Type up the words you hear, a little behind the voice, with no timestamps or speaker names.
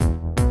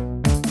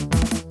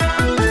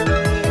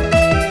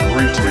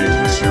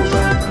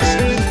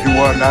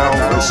are now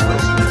listening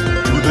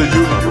to the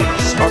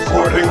universe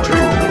according to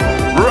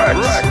Rex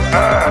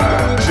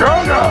and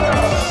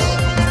Jonas.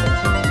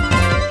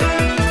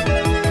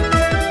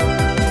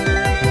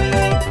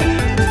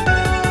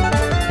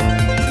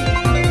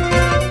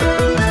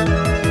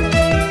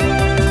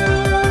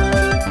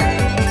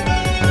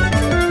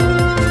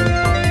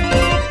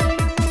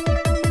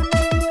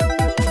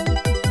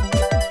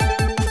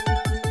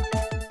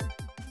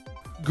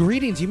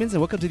 Greetings, humans,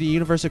 and welcome to the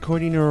universe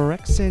according to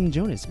Rex and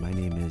Jonas. My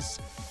name is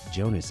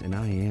Jonas, and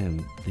I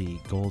am the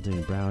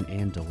golden brown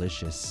and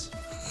delicious.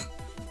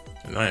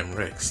 And I am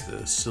Rex,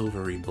 the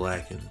silvery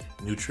black and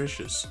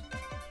nutritious.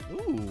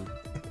 Ooh,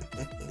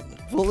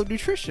 full of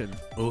nutrition.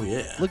 Oh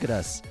yeah, Look at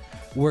us.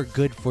 We're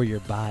good for your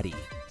body.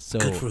 So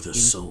good for the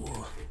soul.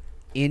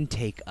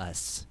 Intake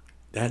us.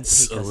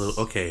 That's Intake a us.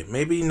 little okay.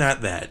 Maybe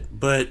not that,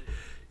 but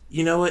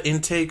you know what?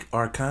 Intake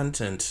our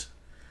content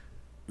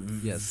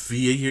Yes.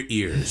 via your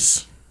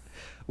ears.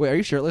 Wait, are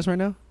you shirtless right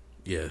now?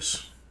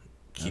 Yes.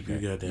 Keep Okay.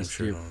 your goddamn It's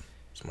shirt your- on.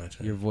 It's my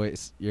turn. Your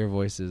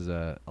voice is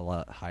a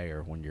lot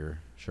higher when you're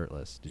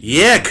shirtless. Did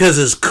you Yeah, know 'cause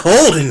it's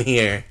cold in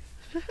here.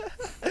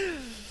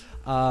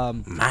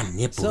 that? My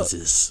nipples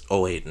is.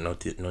 Oh wait, no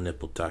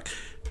nipple talk.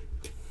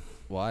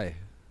 Why?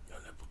 No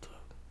nipple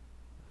talk.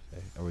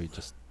 Okay. Are we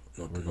just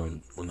No, We're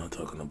going- we're not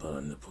talking about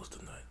our nipples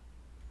tonight.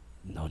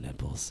 no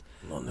nipples?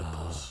 No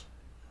nipples.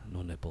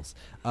 No nipples.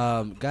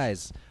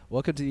 Guys,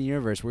 welcome to the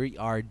universe. We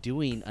are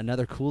doing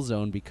another cool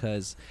zone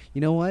because,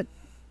 you know what?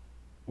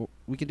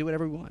 We can do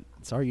whatever we want.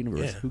 It's our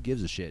universe. Yeah. Who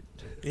gives a shit?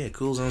 Yeah,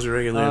 cool zones are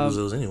regular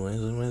episodes anyways.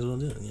 So we might as well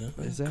do it. You know.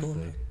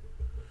 Exactly.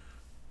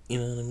 You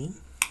know what I mean?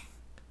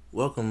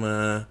 Welcome.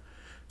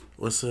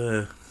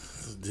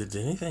 Did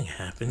anything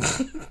happen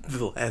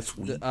the last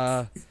week?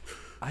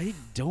 I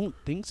don't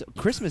think so.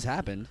 Christmas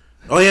happened.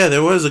 Oh yeah,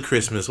 there was a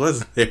Christmas,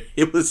 wasn't there?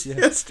 It was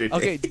yesterday.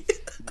 Okay.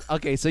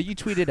 Okay, so you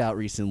tweeted out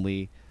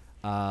recently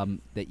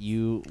that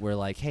you were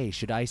like, "Hey,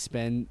 should I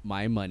spend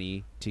my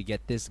money to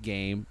get this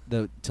game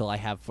the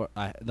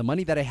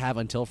money that I have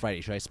until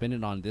Friday? Should I spend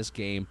it on this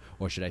game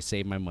or should I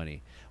save my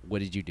money?" What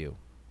did you do?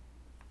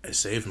 I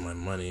saved my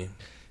money.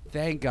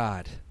 Thank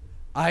God.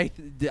 I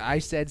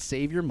said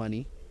save your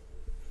money,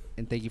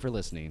 and thank you for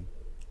listening.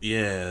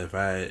 Yeah, if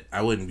I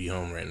wouldn't be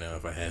home right now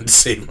if I hadn't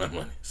saved my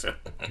money. So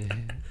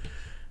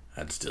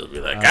I'd still be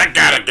like, I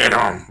gotta get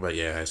home. But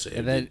yeah, I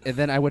saved it. And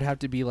then I would have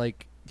to be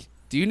like,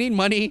 "Do you need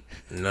money?"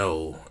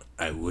 No,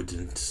 I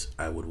wouldn't.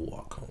 I would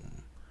walk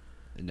home.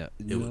 No.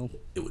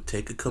 It would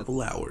take a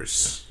couple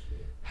hours.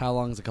 How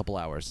long is a couple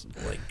hours?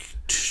 Like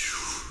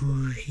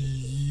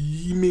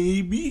 3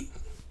 maybe.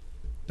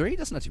 3?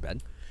 That's not too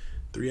bad.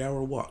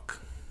 3-hour walk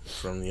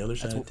from the other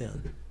side of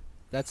town.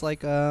 That's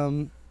like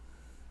you're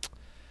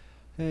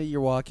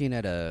walking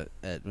at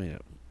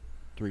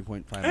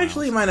 3.5 miles.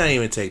 Actually, it might not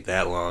even take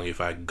that long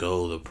if I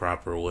go the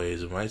proper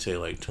ways. It might take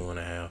like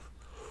 2.5.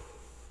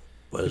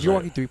 But If it's you're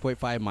like, walking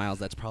 3.5 miles,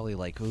 that's probably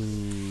like, ooh.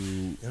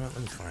 you know what,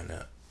 let me find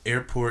out.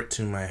 Airport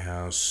to my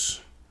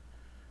house.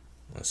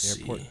 Let's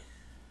Airport. see.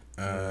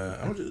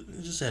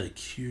 I'm just out of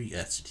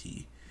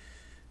curiosity.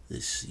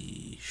 Let's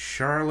see.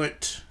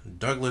 Charlotte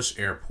Douglas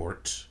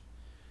Airport.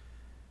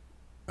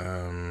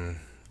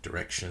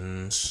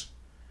 Directions.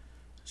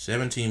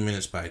 17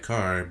 minutes by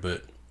car,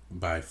 but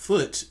by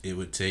foot it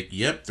would take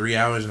 3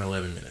 hours and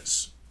 11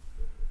 minutes.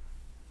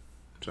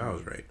 So I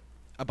was right.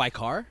 By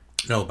car?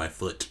 No, by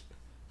foot.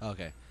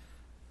 Okay.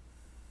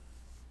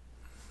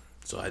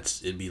 So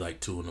it'd be like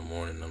 2 in the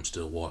morning and I'm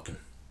still walking.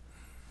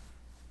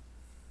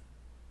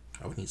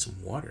 I would need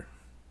some water.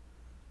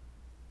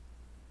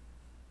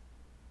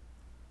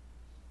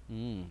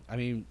 I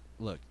mean,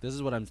 look, this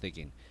is what I'm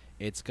thinking.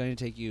 It's going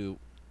to take you.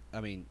 I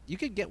mean, you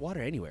could get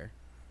water anywhere,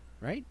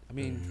 right? I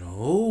mean,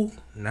 No,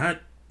 not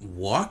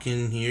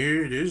walking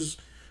here. There's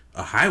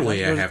a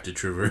highway I have to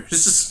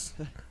traverse.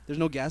 there's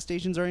no gas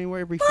stations or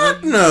anywhere before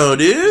Fuck you. no,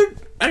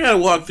 dude. I gotta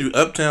walk through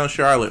uptown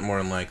Charlotte more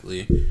than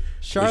likely.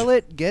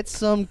 Charlotte, get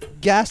some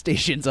gas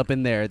stations up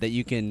in there that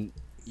you can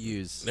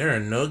use. There are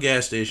no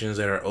gas stations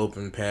that are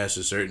open past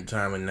a certain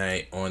time of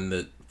night on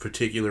the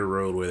particular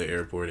road where the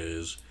airport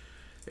is,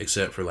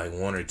 except for like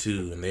 1 or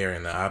 2, and they are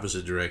in the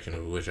opposite direction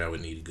of which I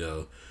would need to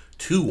go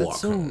to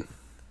walk home.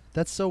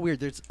 That's so weird.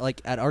 There's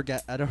like at our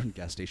gas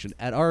station,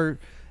 at our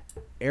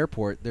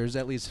airport, there's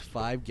at least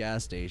 5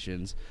 gas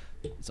stations,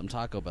 some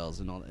Taco Bells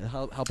and all.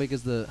 How big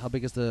is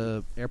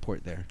the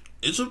airport there?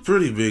 It's a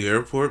pretty big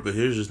airport, but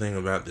here's the thing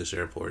about this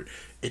airport.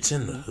 It's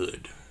in the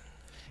hood.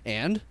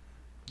 And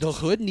the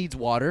hood needs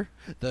water.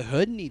 The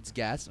hood needs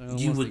gas.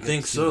 You would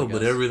think so,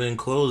 but everything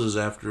closes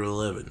after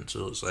 11,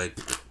 so it's like,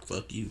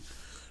 fuck you.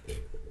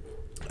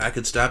 I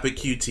could stop at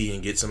QT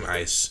and get some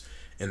ice,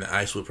 and the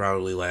ice would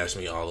probably last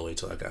me all the way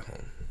till I got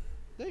home.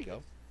 There you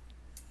go.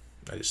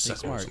 I just Think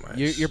suck on smart. some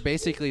ice. You're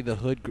basically the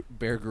hood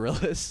Bear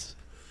Grylls.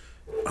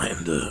 I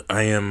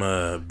am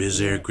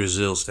Bear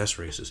Grylls. That's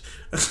racist.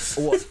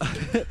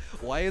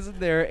 Why isn't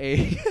there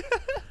a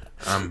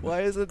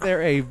Why isn't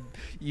there a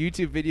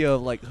YouTube video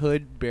of like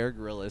hood Bear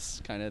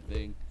Grylls kind of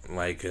thing?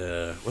 Like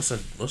what's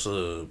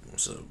a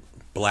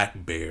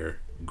black bear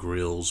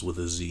grills with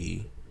a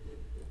Z?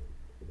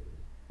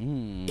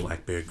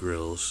 Black Bear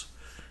Grills,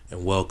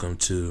 and welcome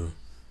to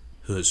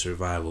Hood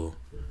Survival.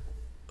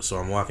 So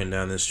I'm walking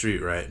down this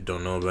street, right?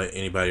 Don't know about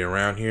anybody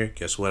around here.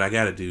 Guess what I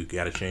gotta do?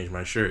 Gotta change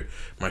my shirt.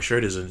 My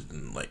shirt is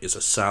it's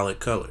a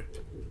solid color.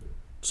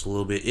 It's a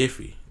little bit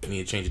iffy. I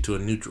need to change it to a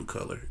neutral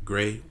color,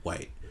 gray,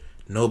 white.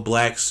 No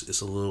blacks.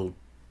 It's a little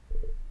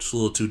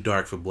too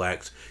dark for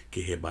blacks.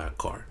 Get hit by a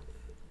car.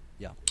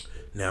 Yeah.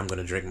 Now I'm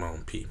gonna drink my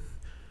own pee.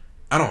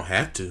 I don't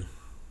have to,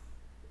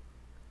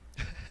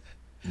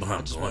 but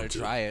I'm Just going want to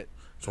to try it.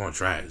 Just want to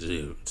try it,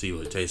 see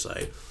what it tastes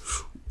like.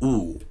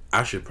 Ooh,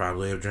 I should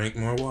probably have drank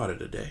more water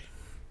today.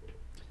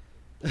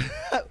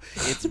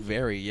 It's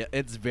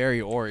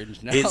very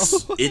orange now.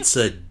 It's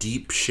a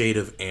deep shade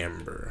of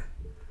amber.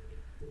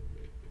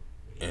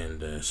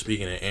 And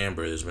speaking of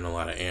amber, there's been a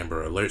lot of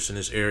amber alerts in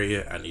this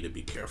area. I need to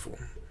be careful.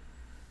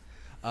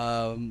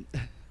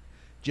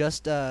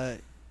 Just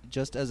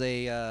as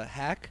a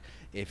hack,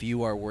 if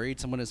you are worried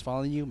someone is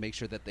following you, make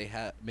sure that they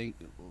have.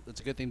 It's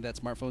a good thing that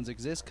smartphones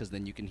exist, because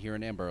then you can hear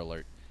an Amber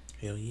Alert.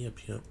 Hell yep.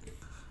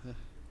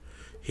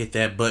 Hit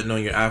that button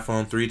on your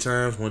iPhone 3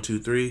 times. 1, 2,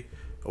 3,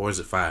 or is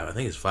it 5? I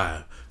think it's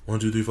 5. 1,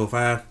 2, 3, 4,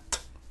 5.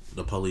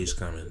 The police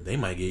coming. They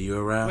might get you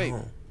a ride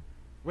home.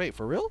 Wait,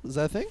 for real? Is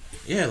that a thing?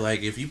 Yeah,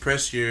 like if you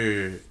press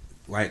your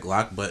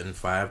lock button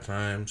 5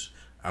 times.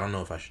 I don't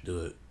know if I should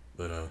do it,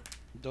 but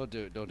Don't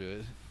do it. Don't do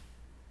it.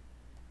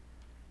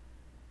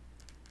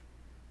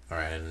 All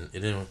right, and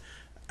it didn't.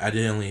 I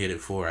did only hit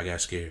it 4. I got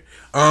scared.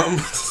 But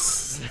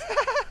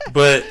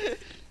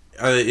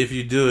if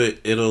you do it,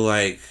 it'll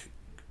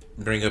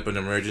bring up an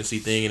emergency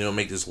thing, and it'll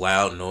make this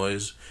loud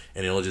noise,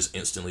 and it'll just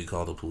instantly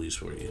call the police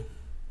for you.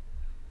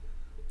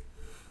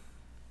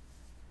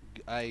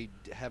 I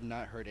have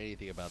not heard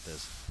anything about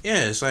this.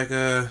 Yeah, it's like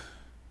I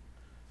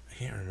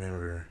can't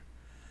remember.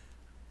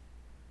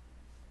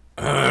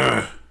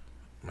 My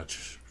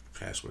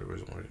password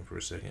wasn't working for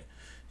a second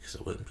because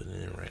I wasn't putting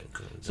it in right.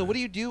 So what do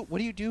you do? What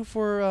do you do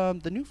for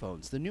the new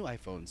phones, the new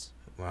iPhones?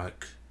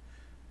 Lock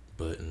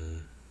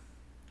button.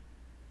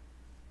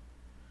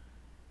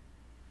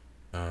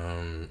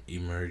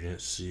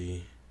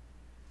 Emergency.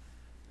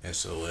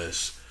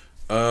 SOS.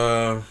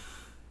 Because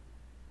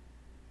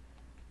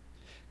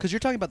you're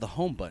talking about the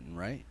home button,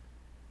 right?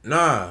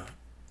 Nah,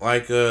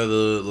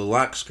 the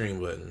lock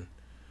screen button.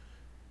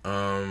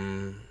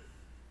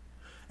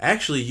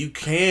 Actually,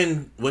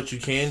 what you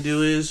can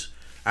do is,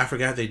 I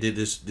forgot they did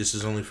this. This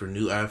is only for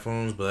new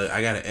iPhones, but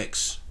I got an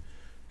X.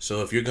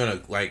 So if you're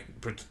gonna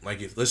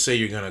let's say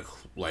you're gonna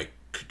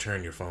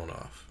turn your phone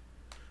off,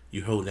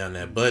 you hold down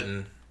that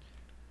button.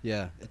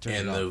 Yeah, it turns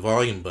and it off. the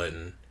volume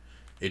button,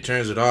 it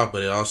turns it off,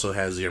 but it also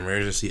has the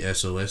emergency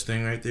SOS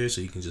thing right there, so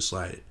you can just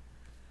slide it.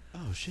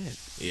 Oh shit!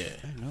 Yeah,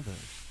 I didn't know that.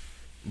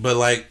 But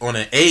on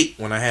an 8,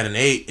 when I had an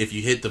 8, if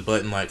you hit the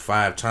button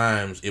 5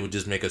 times, it would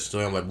just make a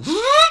storm and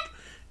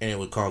it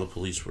would call the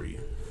police for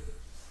you.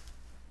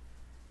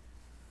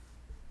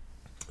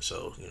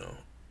 So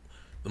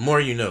the more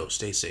you know,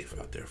 stay safe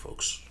out there,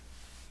 folks.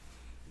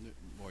 The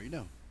more you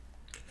know.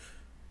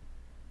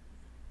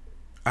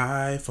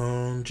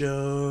 iPhone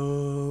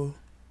Joe.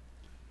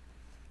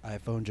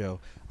 iPhone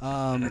Joe.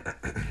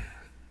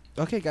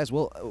 Okay, guys.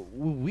 Well,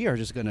 we are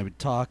just going to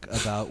talk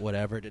about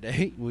whatever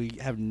today. We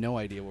have no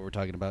idea what we're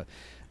talking about.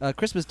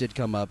 Christmas did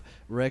come up.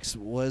 Rex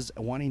was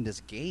wanting this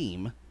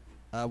game.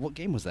 What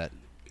game was that?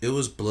 It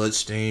was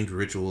Bloodstained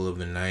Ritual of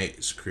the Night.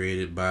 It's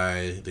created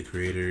by the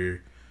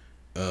creator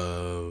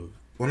of...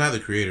 Well, not the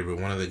creator,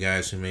 but one of the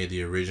guys who made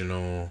the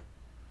original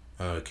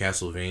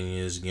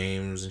Castlevania's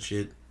games and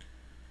shit.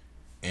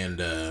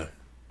 And I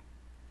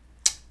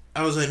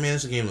was like, man,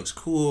 this game looks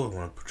cool. I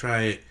want to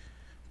try it.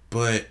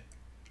 But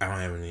I don't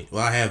have any...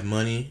 Well, I have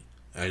money.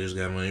 I just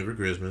got money for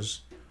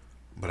Christmas.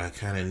 But I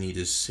kind of need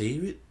to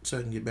save it so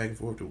I can get back and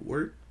forth to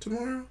work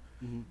tomorrow.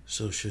 Mm-hmm.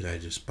 So should I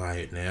just buy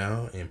it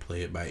now and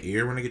play it by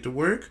ear when I get to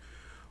work?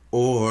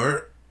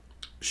 Or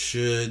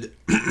should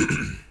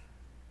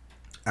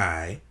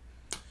I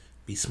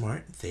be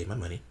smart and save my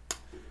money?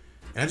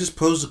 And I just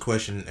posed the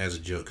question as a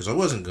joke because I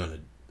wasn't gonna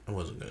do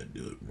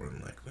it more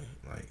than likely.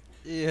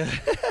 Yeah.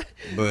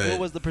 But what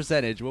was the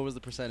percentage? It was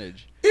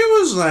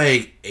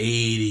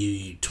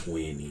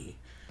 80-20.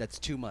 That's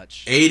too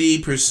much.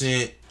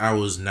 80% I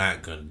was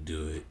not gonna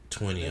do it.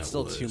 20 That's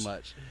still too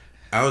much.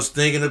 I was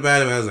thinking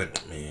about it, but I was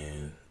like,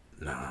 man,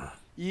 nah.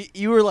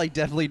 You were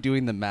definitely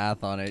doing the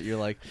math on it. You're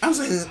like, I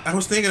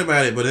was thinking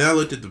about it, but then I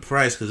looked at the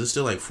price because it's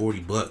still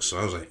 $40. So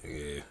I was like,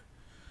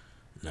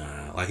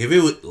 nah. If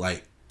it would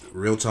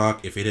real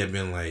talk, if it had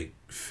been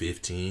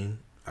 15,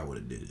 I would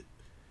have did it,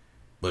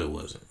 but it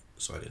wasn't,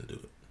 so I didn't do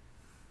it.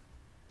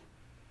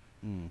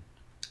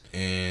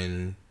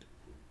 And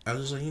I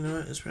was like, you know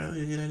what, it's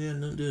probably a good idea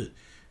not to do it,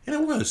 and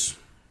it was.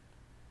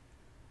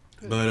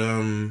 But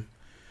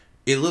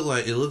it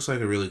looks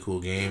like a really cool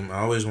game. I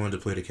always wanted to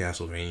play the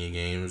Castlevania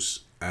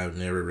games. I've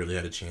never really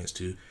had a chance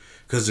to,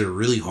 because they're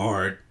really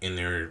hard and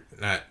they're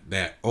not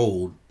that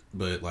old,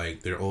 but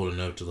they're old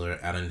enough to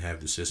where I didn't have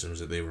the systems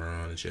that they were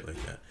on and shit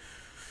like that.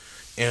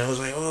 And I was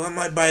like, well, I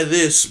might buy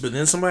this, but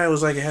then somebody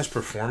was like, it has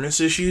performance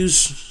issues,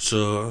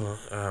 so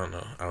I don't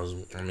know.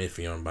 I'm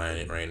iffy on buying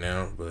it right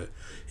now, but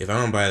if I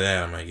don't buy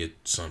that, I might get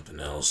something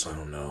else. I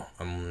don't know.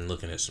 I'm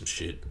looking at some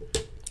shit.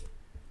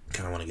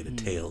 Kind of want to get a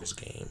Tails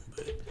game,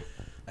 but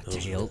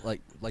Tails,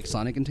 like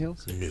Sonic and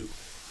Tails? No.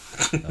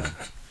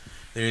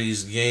 There are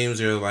these games.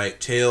 They're like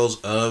Tales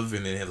of,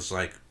 and then it's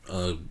like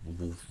a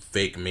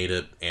fake made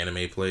up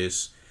anime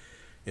place.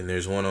 And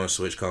there's one on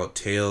Switch called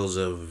Tales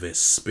of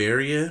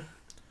Vesperia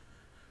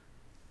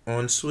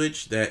on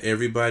Switch that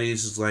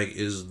everybody's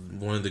is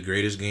one of the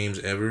greatest games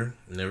ever.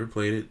 Never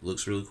played it.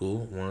 Looks really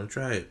cool. Want to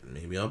try it?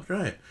 Maybe I'll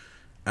try it.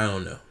 I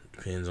don't know.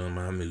 Depends on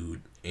my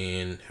mood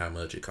and how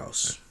much it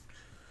costs.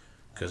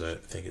 Because I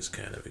think it's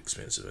kind of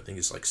expensive. I think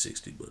it's like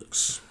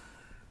 $60.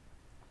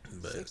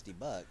 But $60.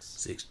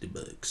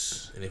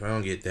 $60. And if I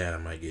don't get that, I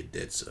might get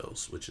Dead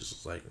Cells, which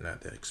is like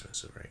not that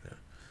expensive right now.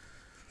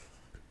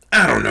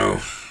 I don't know.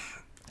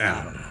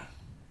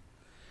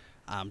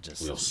 I'm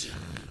just We'll see.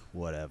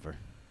 Whatever.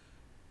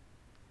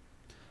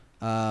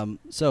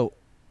 So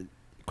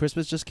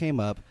Christmas just came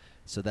up,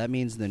 so that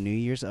means the New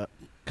Year's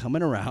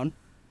coming around.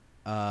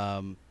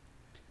 And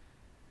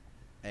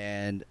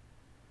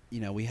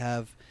we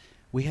have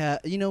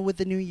with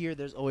the new year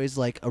there's always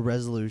like a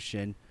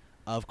resolution,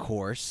 of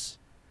course.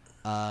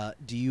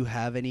 Do you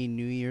have any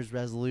New Year's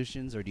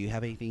resolutions, or do you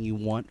have anything you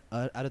want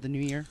out of the new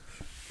year?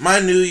 My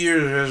New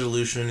Year's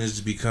resolution is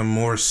to become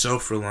more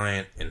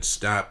self-reliant and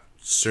stop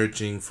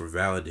searching for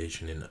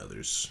validation in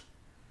others.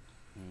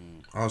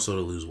 Also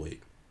to lose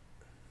weight.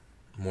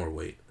 More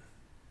weight.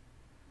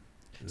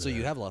 So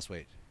you have lost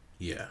weight?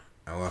 Yeah.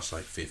 I lost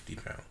like 50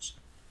 pounds.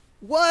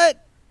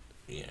 What?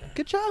 Yeah.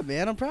 Good job,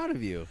 man. I'm proud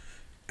of you.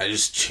 I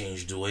just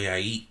changed the way I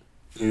eat.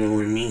 You know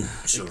what I mean?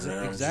 So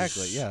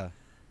exactly, yeah.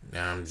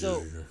 Now I'm just...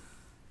 So,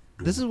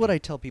 this is what I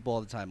tell people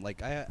all the time.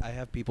 Like, I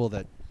have people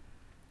that,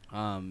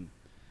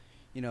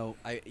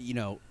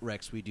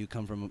 Rex, we do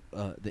come from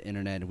the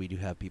internet, and we do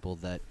have people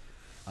that,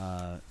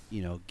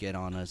 get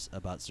on us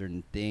about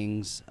certain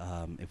things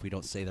if we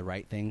don't say the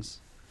right things.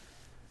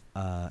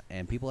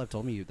 And people have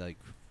told me, like,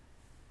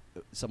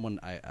 someone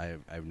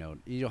I've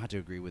known, you don't have to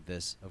agree with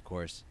this, of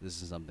course.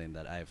 This is something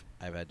that I've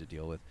had to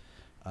deal with.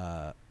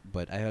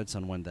 But I heard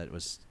someone that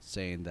was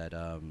saying that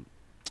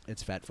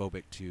it's fat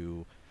phobic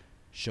to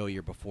show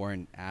your before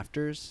and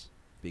afters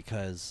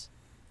because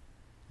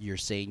you're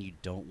saying you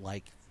don't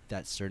like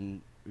that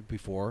certain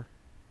before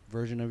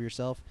version of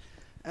yourself.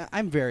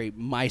 I'm very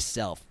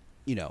myself,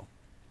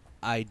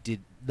 I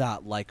did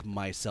not like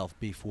myself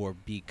before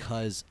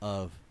because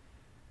of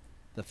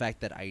the fact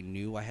that I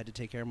knew I had to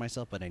take care of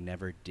myself, but I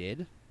never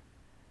did,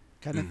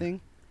 kind of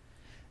thing.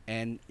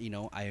 And,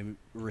 I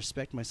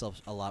respect myself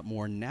a lot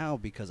more now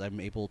because I'm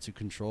able to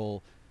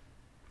control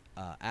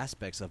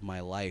aspects of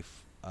my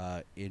life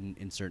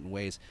in certain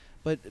ways.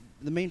 But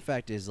the main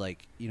fact is,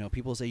 like,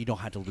 people say you don't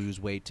have to lose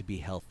weight to be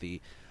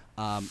healthy.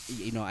 I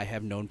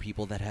have known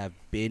people that have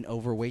been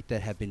overweight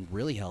that have been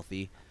really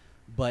healthy.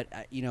 But,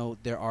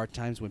 there are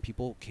times when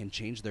people can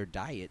change their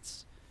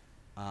diets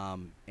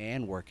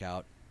and work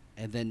out.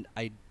 And then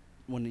I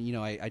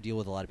deal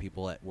with a lot of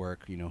people at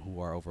work,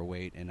 who are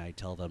overweight, and I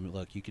tell them,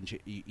 look, you can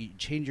you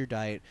change your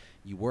diet,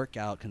 you work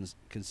out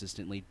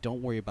consistently,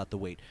 don't worry about the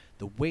weight.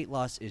 The weight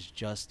loss is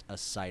just a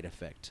side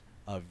effect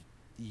of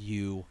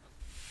you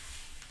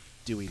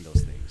doing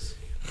those things.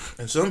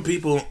 And some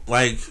people,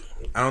 like,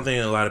 I don't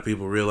think a lot of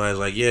people realize,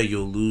 like, yeah,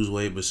 you'll lose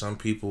weight, but some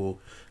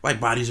people, like,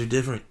 bodies are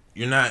different.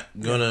 You're not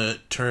gonna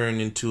turn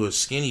into a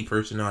skinny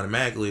person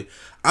automatically.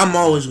 I'm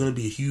always gonna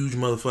be a huge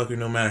motherfucker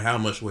no matter how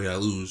much weight I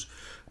lose.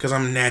 Because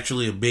I'm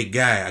naturally a big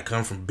guy. I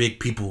come from big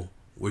people.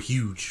 We're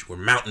huge. We're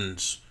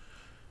mountains.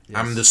 Yes.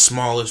 I'm the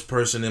smallest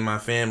person in my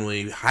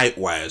family,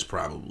 height-wise,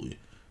 probably.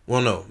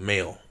 Well, no,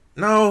 male.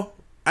 No,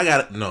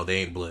 they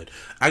ain't blood.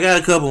 I got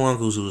a couple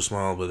uncles who are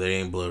small, but they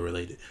ain't blood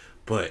related.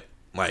 But,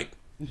 like,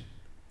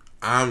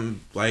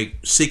 I'm,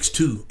 like,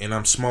 6'2", and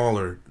I'm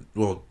smaller,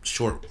 well,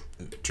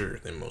 shorter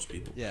than most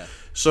people. Yeah.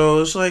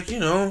 So, it's like,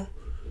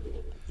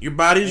 your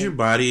body's your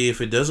body.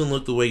 If it doesn't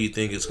look the way you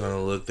think it's going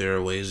to look, there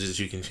are ways that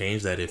you can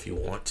change that if you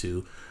want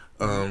to.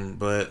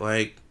 But,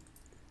 like,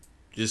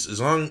 just as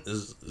long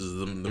as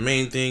the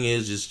main thing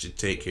is just to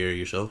take care of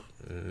yourself.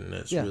 And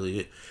that's really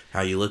it.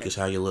 How you look is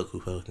how you look. Who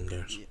fucking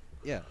cares?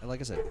 Yeah, like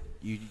I said,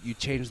 you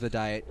change the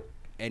diet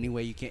any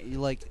way you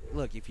can.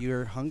 Look, if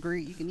you're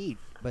hungry, you can eat.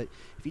 But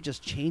if you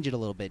just change it a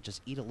little bit,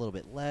 just eat a little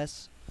bit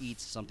less, eat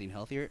something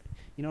healthier.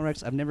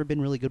 Rex, I've never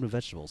been really good with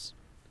vegetables.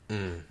 I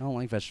don't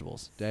like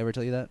vegetables. Did I ever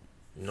tell you that?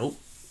 Nope.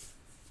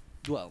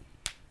 Well,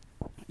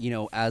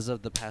 as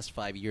of the past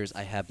 5 years,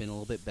 I have been a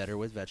little bit better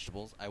with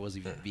vegetables. I was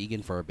even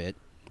vegan for a bit.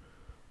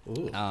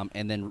 Ooh.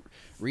 And then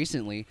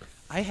recently,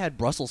 I had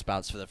Brussels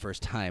sprouts for the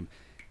first time.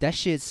 That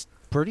shit's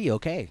pretty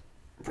okay.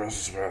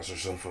 Brussels sprouts are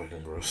so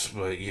fucking gross,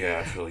 but yeah,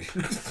 I feel you.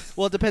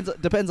 Well,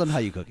 it depends on how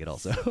you cook it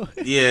also.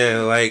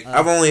 Yeah, like,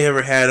 I've only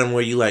ever had them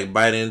where you, like,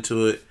 bite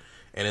into it,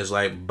 and it's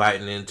like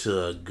biting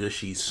into a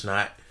gushy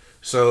snot.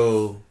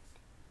 So...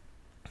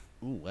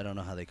 Ooh, I don't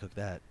know how they cook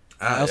that.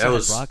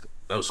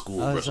 that That was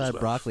school. I Brussels had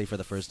sprouts. broccoli for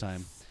the first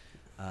time.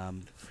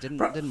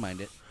 Didn't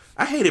mind it.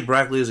 I hated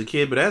broccoli as a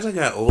kid, but as I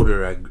got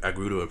older, I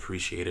grew to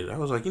appreciate it. I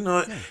was like, you know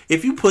what? Yeah.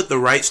 If you put the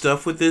right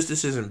stuff with this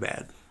isn't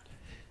bad.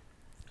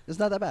 It's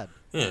not that bad.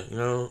 Yeah, you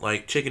know,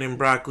 like chicken and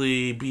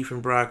broccoli, beef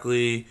and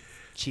broccoli,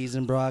 cheese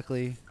and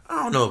broccoli.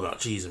 I don't know about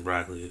cheese and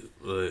broccoli,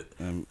 but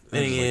then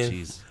again, like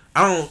cheese.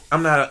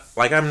 I'm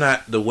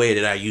not the way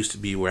that I used to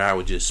be, where I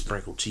would just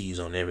sprinkle cheese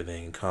on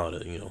everything and call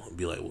it,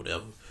 be like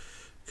whatever,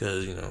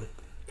 because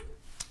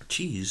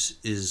cheese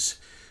is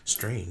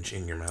strange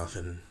in your mouth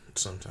and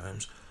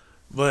sometimes,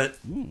 but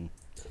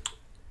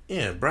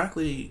yeah,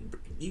 broccoli,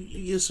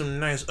 you get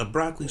some a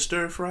broccoli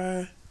stir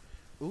fry.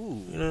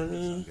 Ooh, you know what I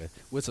mean? Good.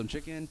 With some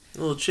chicken,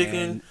 a little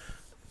chicken,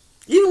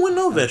 even with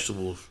no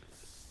vegetables,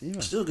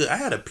 still good. I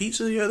had a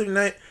pizza the other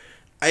night.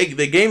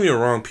 They gave me the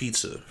wrong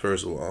pizza.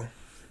 First of all,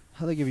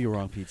 how they give you a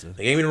wrong pizza?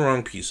 They gave me the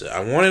wrong pizza.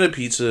 I wanted a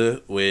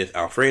pizza with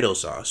Alfredo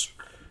sauce,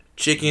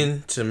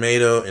 chicken,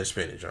 tomato, and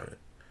spinach on it.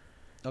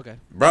 Okay.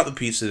 Brought the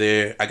pizza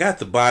there. I got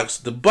the box.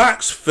 The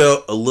box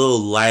felt a little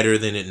lighter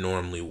than it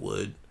normally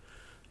would,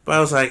 but I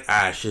was like,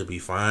 I should be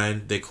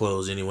fine. They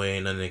closed anyway,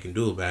 and nothing they can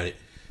do about it.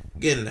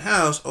 Get in the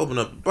house, open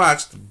up the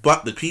box.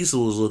 The pizza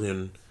was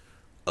looking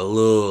a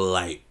little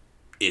like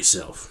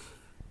itself.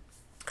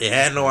 It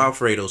had no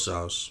Alfredo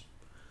sauce,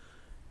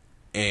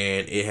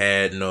 and it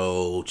had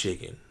no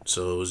chicken.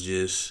 So it was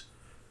just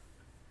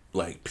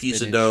like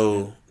pizza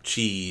dough,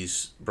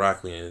 cheese,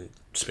 broccoli, and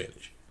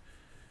spinach.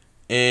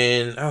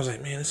 And I was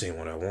like, man, this ain't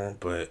what I want,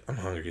 but I'm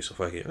hungry, so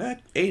fuck it. And I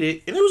ate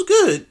it, and it was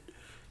good,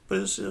 but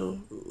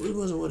it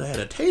wasn't what I had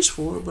a taste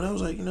for. But I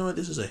was like, you know what,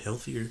 this is a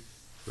healthier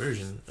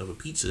version of a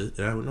pizza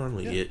that I would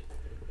normally get,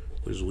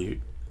 which is weird,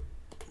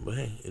 but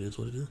hey, it is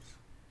what it is.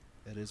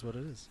 It is what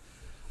it is.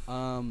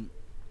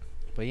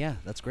 But yeah,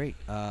 that's great.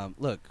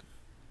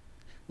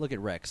 Look at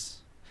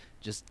Rex,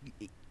 just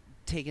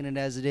taking it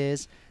as it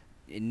is,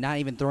 and not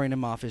even throwing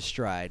him off his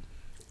stride.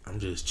 I'm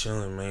just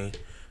chilling, man.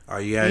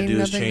 All you gotta do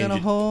is change it. Gonna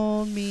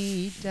hold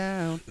me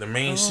down. The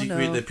main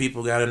secret that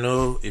people gotta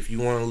know: if you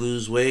want to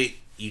lose weight,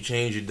 you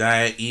change your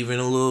diet even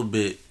a little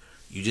bit.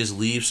 You just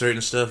leave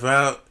certain stuff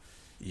out.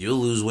 You'll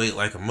lose weight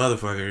like a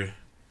motherfucker.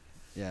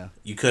 Yeah.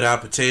 You cut out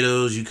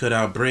potatoes, you cut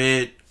out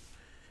bread,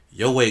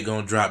 your weight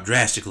gonna drop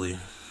drastically.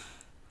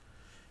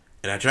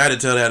 And I tried to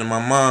tell that to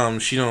my mom.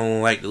 She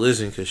don't like to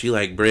listen because she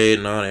like bread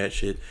and all that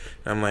shit.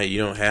 And I'm like, you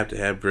don't have to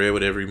have bread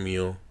with every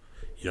meal.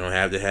 You don't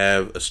have to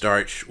have a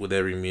starch with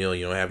every meal.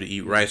 You don't have to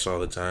eat rice all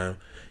the time.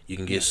 You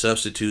can get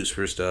substitutes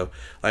for stuff.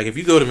 Like if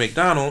you go to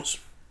McDonald's,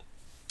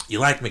 you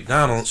like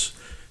McDonald's.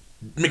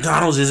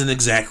 McDonald's isn't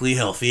exactly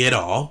healthy at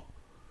all.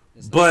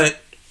 But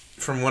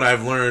from what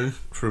I've learned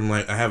from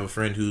I have a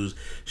friend who's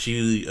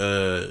she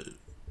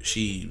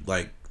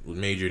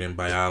majored in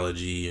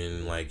biology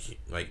and like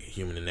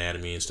human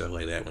anatomy and stuff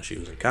like that when she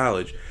was in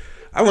college.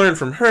 I learned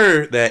from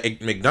her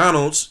that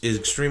McDonald's is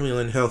extremely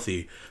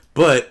unhealthy,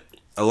 but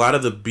a lot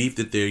of the beef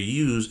that they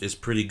use is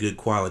pretty good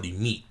quality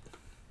meat.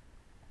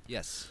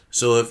 Yes.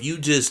 So if you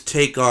just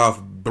take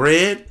off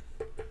bread,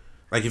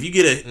 like if you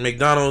get a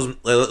McDonald's,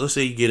 let's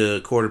say you get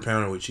a quarter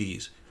pounder with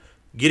cheese.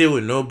 Get it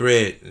with no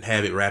bread and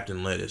have it wrapped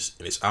in lettuce,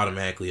 and it's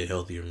automatically a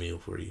healthier meal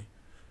for you.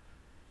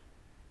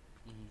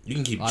 You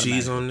can keep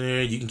cheese on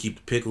there, you can keep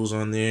the pickles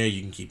on there,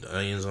 you can keep the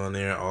onions on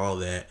there, all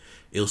that.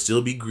 It'll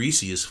still be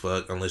greasy as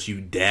fuck unless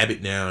you dab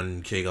it down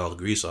and take all the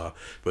grease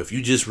off. But if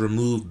you just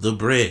remove the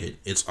bread,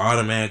 it's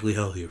automatically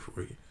healthier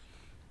for you.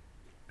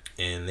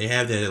 And they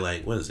have that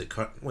at what is it?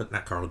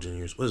 Not Carl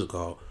Jr.'s. What is it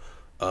called?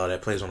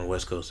 That place on the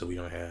West Coast that we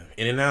don't have.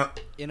 In-N-Out?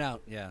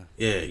 In-N-Out, yeah.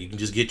 Yeah, you can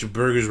just get your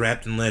burgers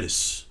wrapped in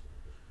lettuce.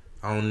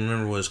 I don't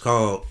remember what it's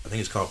called. I think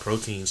it's called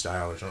protein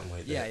style or something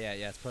like that. Yeah.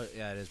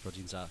 It is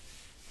protein style.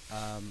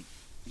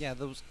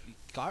 Those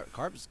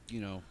carbs,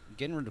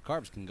 getting rid of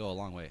carbs can go a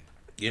long way.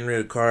 Getting rid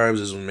of carbs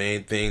is the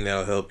main thing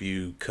that'll help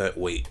you cut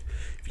weight.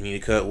 If you need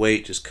to cut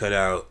weight, just cut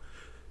out,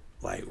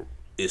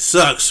 it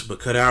sucks, but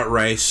cut out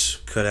rice,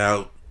 cut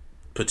out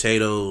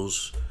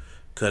potatoes,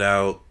 cut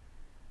out,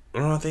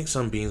 I think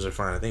some beans are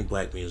fine. I think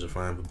black beans are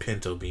fine, but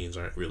pinto beans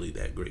aren't really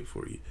that great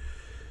for you.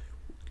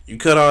 You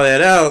cut all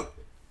that out,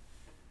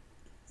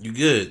 you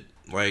good.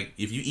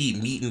 If you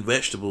eat meat and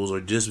vegetables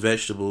or just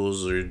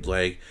vegetables or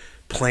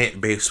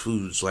plant-based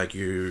foods,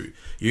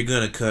 you're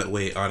gonna cut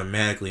weight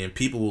automatically, and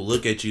people will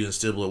look at you and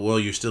still be like, well,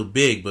 you're still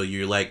big, but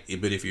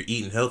but if you're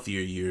eating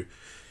healthier, you're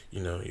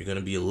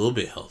gonna be a little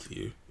bit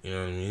healthier. You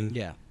know what I mean?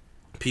 Yeah.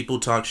 People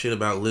talk shit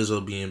about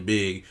Lizzo being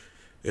big.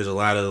 There's a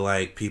lot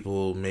of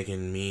people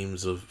making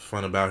memes of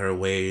fun about her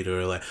weight,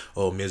 or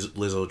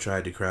Lizzo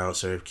tried to crowd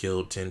surf,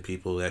 killed 10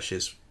 people. That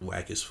shit's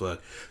whack as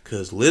fuck.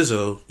 Cause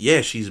Lizzo,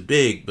 yeah, she's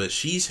big, but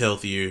she's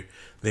healthier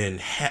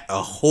than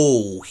a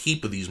whole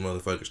heap of these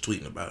motherfuckers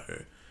tweeting about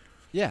her.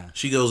 Yeah.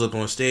 She goes up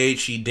on stage,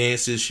 she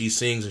dances, she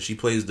sings, and she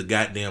plays the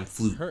goddamn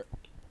flute.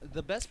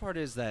 The best part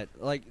is that,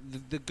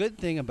 the good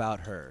thing about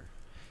her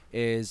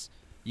is,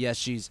 yes,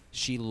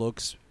 she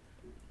looks,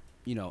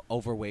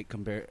 overweight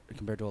compared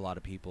to a lot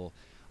of people,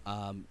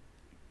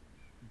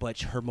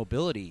 but her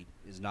mobility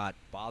is not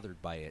bothered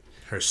by it.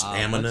 Her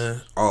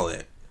stamina, all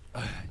that.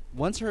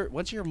 once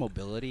your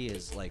mobility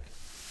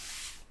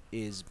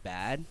is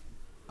bad,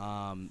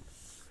 it's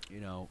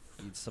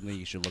something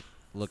you should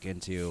look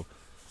into.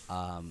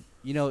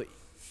 You know,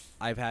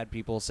 I've had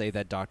people say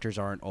that doctors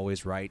aren't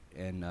always right,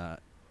 and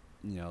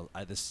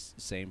this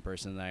same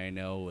person that I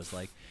know was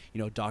like,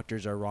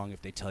 doctors are wrong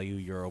if they tell you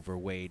you're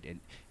overweight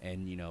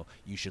and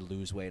you should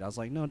lose weight. I was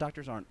like, no,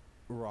 doctors aren't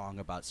wrong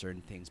about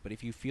certain things, but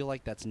if you feel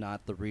like that's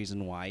not the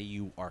reason why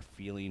you are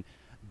feeling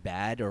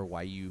bad or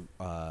why you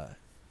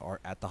are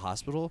at the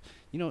hospital,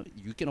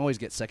 you can always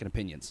get second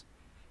opinions.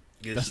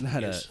 That's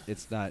not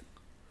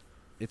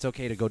it's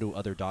okay to go to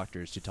other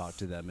doctors to talk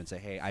to them and say,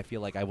 hey, I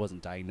feel like I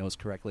wasn't diagnosed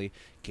correctly.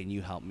 Can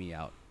you help me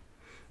out?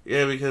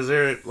 Yeah, because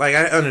they're like,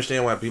 I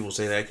understand why people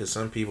say that, because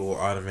some people will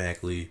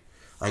automatically,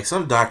 like,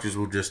 some doctors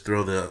will just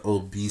throw the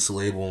obese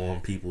label on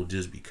people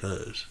just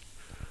because.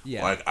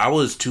 Yeah. Like, I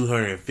was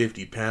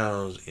 250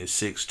 pounds and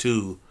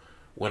 6'2"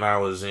 when I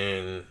was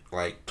in,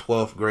 like,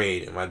 12th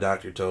grade, and my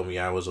doctor told me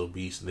I was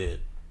obese then.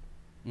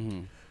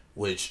 Mm-hmm.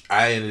 Which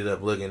I ended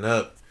up looking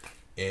up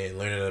and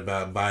learning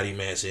about body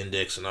mass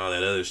index and all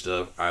that other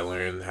stuff. I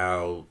learned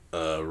how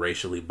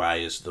racially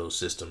biased those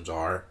systems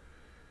are.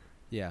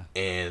 Yeah.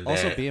 And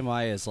also,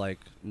 BMI is, like,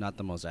 not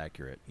the most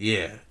accurate.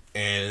 Yeah.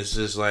 And it's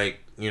just like,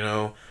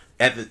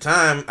 at the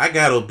time, I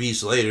got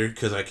obese later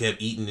because I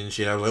kept eating and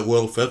shit. I was like,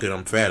 well, fuck it,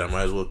 I'm fat. I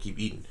might as well keep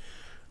eating.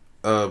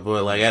 But,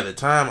 like, at the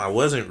time, I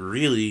wasn't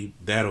really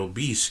that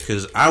obese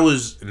because I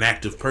was an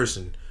active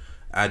person.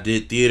 I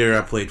did theater,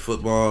 I played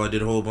football, I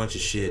did a whole bunch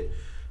of shit.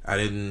 I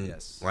didn't,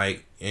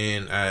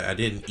 and I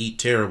didn't eat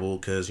terrible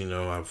because,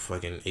 I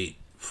fucking ate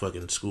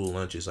fucking school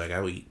lunches. Like, I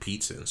would eat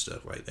pizza and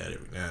stuff like that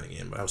every now and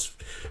again. But I was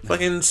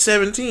fucking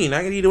 17.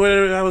 I could eat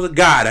whatever. I was a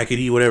god. I could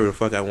eat whatever the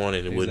fuck I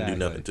wanted. It wouldn't do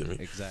nothing to me.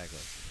 Exactly.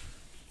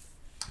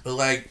 But,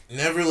 like,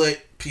 never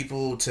let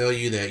people tell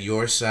you that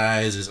your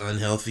size is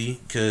unhealthy,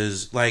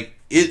 because, like,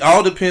 it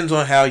all depends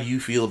on how you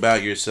feel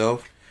about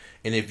yourself.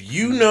 And if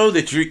you know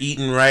that you're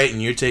eating right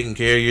and you're taking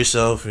care of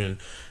yourself and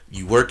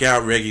you work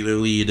out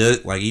regularly,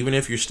 even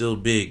if you're still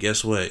big,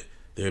 guess what?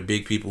 There are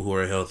big people who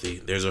are healthy.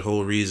 There's a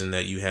whole reason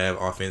that you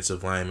have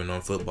offensive linemen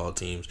on football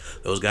teams.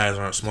 Those guys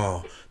aren't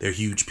small. They're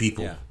huge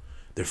people. Yeah.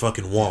 They're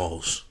fucking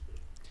walls.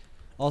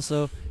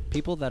 Also,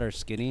 people that are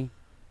skinny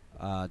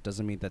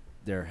doesn't mean that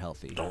they're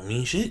healthy. Don't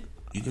mean shit.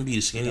 You can be the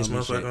skinniest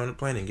motherfucker on the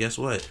planet, and guess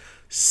what?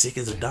 Sick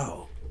as a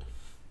dog.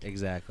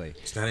 Exactly.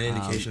 It's not an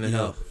indication of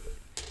health.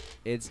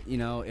 It's,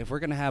 if we're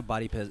going to have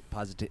body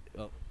positive...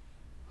 Oh,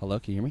 hello,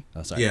 can you hear me?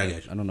 Oh, sorry. Yeah, I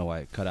got you. I don't know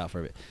why it cut out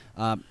for a bit.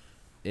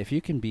 If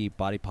you can be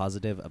body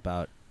positive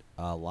about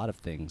a lot of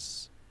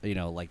things,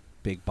 like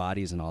big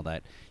bodies and all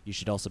that, you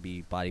should also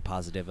be body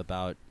positive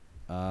about,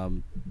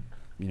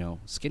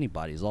 skinny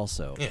bodies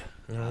also.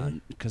 Yeah.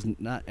 Because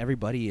not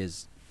everybody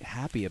is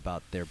happy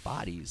about their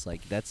bodies.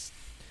 Like, that's...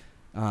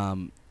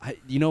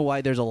 you know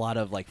why there's a lot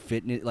of, like,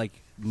 fitness, like,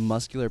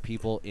 muscular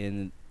people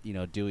in...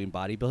 doing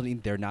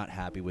bodybuilding, they're not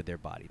happy with their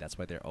body. That's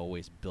why they're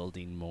always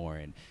building more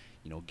and,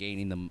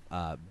 gaining them,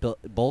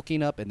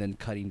 bulking up and then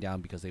cutting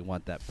down because they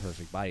want that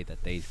perfect body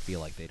that they feel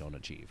like they don't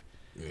achieve.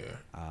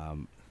 Yeah.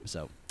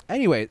 So,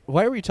 anyway,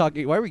 why are we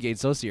getting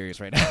so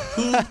serious right now?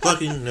 Who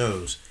fucking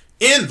knows?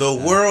 In the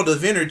world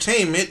of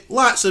entertainment,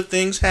 lots of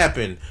things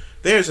happen.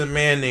 There's a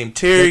man named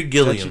Terry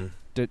Gilliam.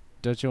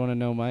 Don't you want to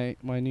know my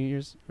New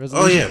Year's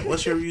resolution? Oh, yeah.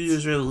 What's your New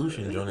Year's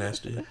resolution, Joan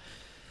asked it.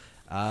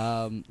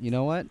 You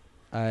know what?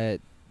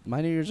 My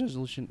New Year's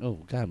resolution... Oh,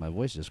 God, my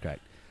voice just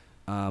cracked.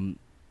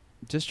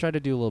 Just try to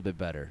do a little bit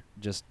better.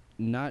 Just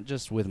not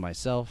just with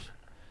myself,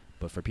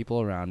 but for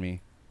people around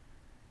me.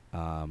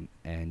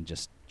 And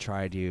just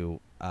try to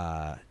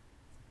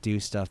do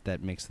stuff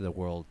that makes the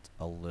world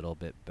a little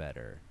bit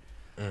better.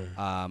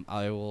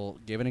 I will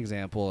give an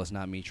example. It's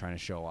not me trying to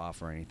show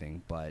off or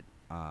anything, but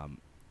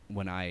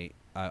when I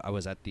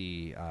was at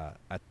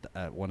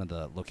at one of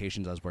the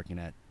locations I was working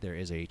at, there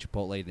is a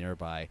Chipotle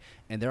nearby,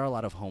 and there are a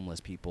lot of homeless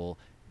people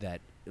that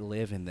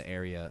live in the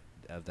area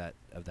of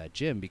that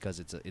gym because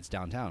it's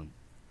downtown.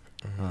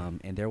 Mm-hmm.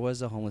 And there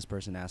was a homeless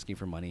person asking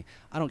for money.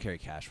 I don't carry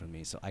cash with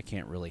me, so I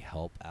can't really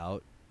help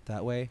out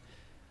that way.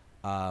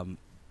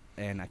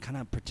 And I kind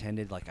of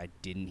pretended like I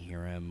didn't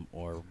hear him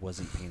or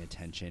wasn't paying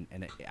attention.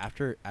 And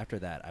after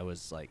that, I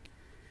was like,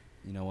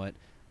 you know what?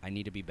 I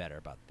need to be better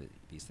about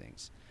these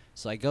things.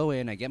 So I go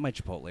in, I get my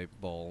Chipotle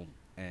bowl,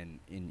 and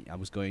I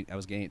was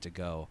getting it to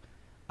go.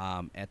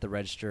 At the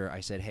register, I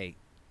said, "Hey,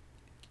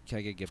 can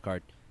I get a gift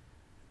card?"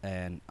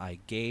 And I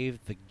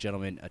gave the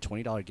gentleman a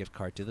 $20 gift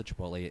card to the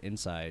Chipotle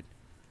inside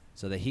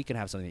so that he can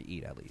have something to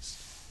eat at least.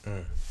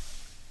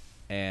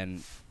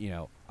 And,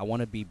 I want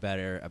to be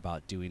better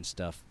about doing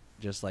stuff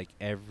just like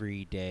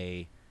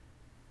everyday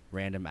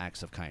random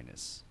acts of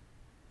kindness.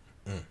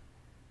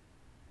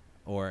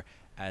 Or,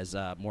 as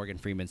Morgan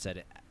Freeman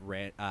said,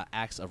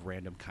 acts of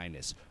random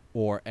kindness.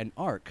 Or an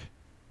arc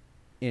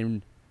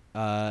in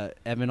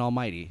Evan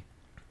Almighty.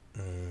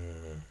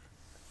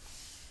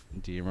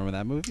 Do you remember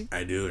that movie?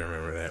 I do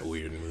remember that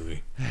weird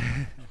movie.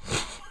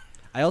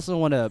 I also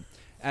want to,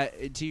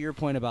 to your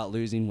point about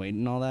losing weight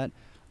and all that,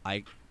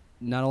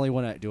 not only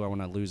do I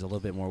want to lose a little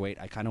bit more weight,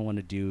 I kind of want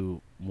to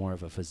do more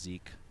of a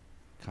physique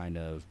kind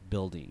of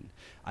building.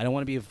 I don't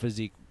want to be a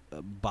physique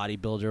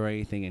bodybuilder or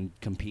anything and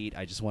compete.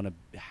 I just want to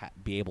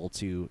be able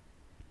to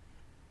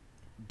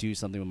do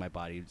something with my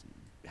body,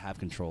 have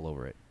control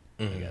over it.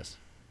 I guess.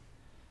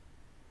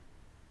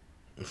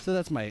 So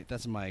that's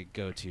my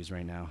go-tos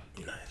right now.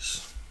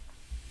 Nice.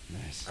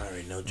 Nice. I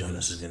already know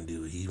Jonas is gonna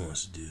do what he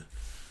wants to do.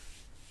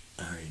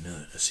 I already know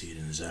it. I see it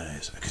in his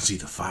eyes. I can see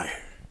the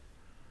fire.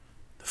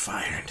 The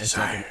fire and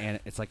desire.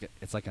 It's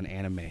like an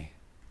anime.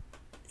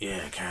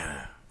 Yeah, kind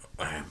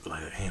of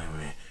like an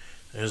anime.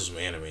 There's some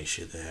anime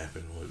shit that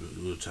happened.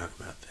 We'll talk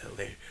about that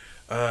later.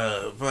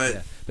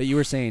 But you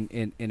were saying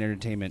in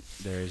entertainment,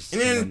 there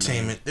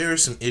are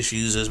some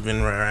issues that's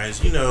been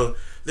raised. You know,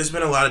 there's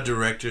been a lot of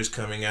directors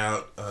coming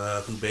out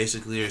who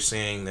basically are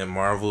saying that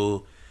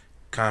Marvel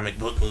comic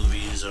book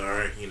movies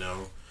are, you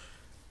know,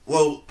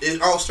 well,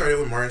 it all started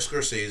with Martin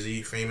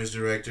Scorsese, famous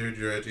director,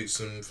 directed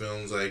some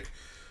films like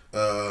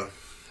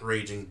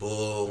Raging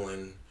Bull,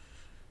 and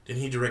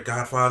didn't he direct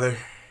Godfather?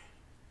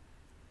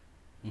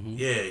 Mm-hmm.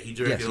 Yeah, he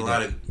directed a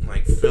lot of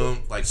like film,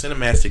 like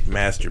cinematic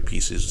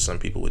masterpieces. Some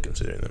people would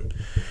consider them.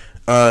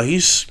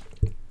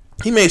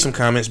 He made some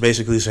comments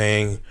basically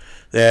saying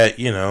that,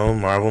 you know,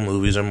 Marvel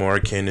movies are more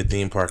akin to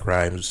theme park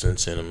rides than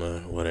cinema.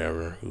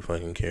 Whatever, who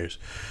fucking cares?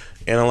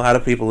 And a lot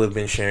of people have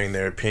been sharing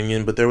their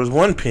opinion, but there was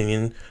one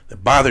opinion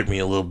that bothered me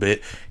a little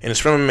bit, and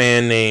it's from a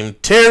man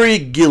named Terry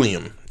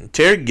Gilliam.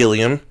 Terry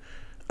Gilliam,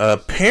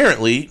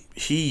 apparently,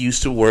 he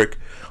used to work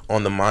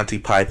on the Monty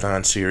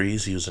Python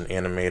series. He was an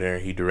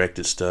animator. He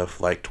directed stuff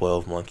like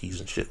 12 Monkeys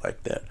and shit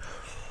like that.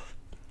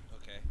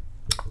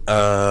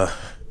 Okay.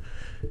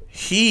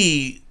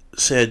 He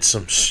said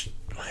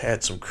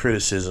had some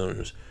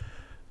criticisms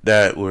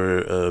that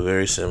were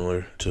very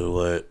similar to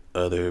what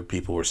other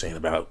people were saying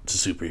about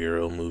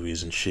superhero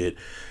movies and shit.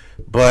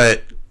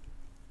 But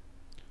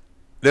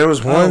there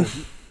was one.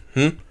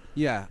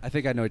 Yeah, I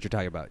think I know what you're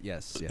talking about.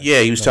 Yes.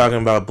 Yeah, he was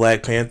talking about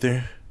Black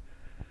Panther.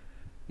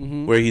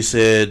 Mm-hmm. Where he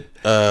said,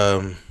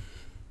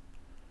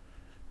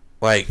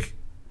 like,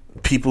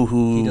 people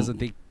who... He doesn't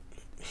think...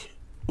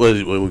 What were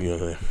you going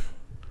to say?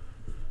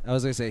 I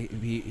was going to say,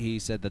 he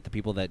said that the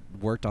people that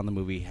worked on the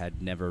movie had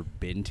never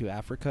been to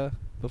Africa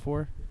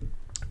before.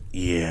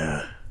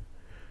 Yeah.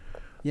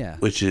 Yeah.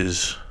 Which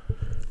is...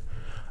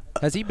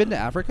 Has he been to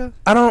Africa?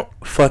 I don't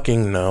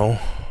fucking know.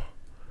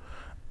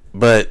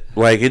 But,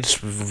 like, it's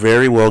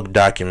very well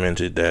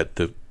documented that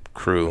the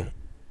crew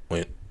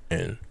went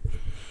in...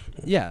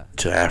 Yeah.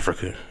 To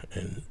Africa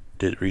and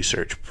did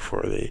research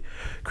before they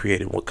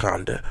created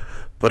Wakanda.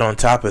 But on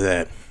top of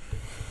that,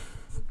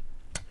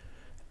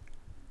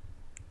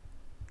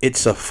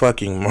 it's a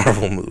fucking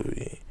Marvel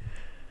movie.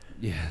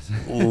 Yes.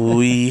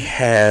 We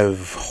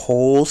have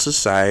whole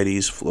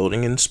societies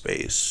floating in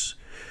space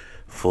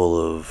full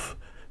of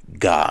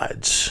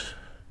gods.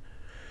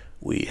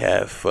 We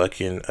have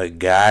fucking a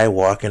guy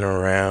walking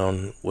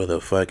around with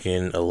a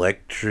fucking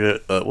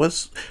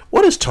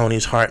what is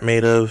Tony's heart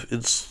made of?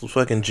 It's a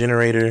fucking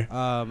generator.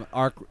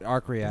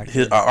 Arc reactor.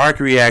 His arc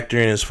reactor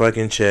in his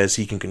fucking chest.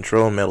 He can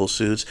control metal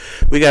suits.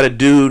 We got a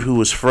dude who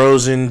was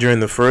frozen during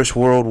the First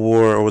World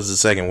War, or was it the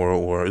Second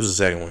World War? It was the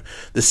second one.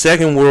 The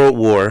Second World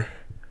War,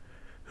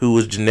 who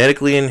was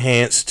genetically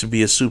enhanced to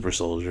be a super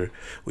soldier.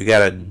 We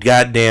got a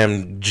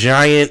goddamn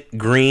giant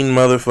green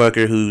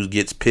motherfucker who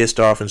gets pissed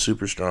off and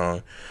super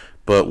strong.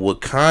 But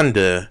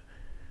Wakanda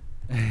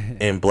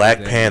and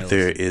Black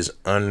Panther is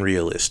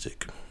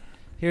unrealistic.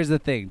 Here's the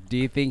thing. Do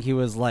you think he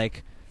was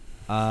like,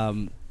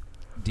 do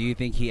you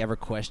think he ever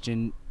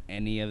questioned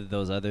any of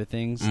those other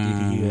things? Do you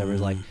think he ever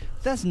like,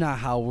 that's not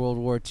how World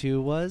War II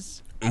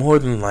was? More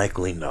than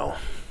likely, no.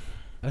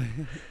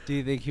 Do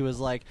you think he was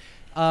like,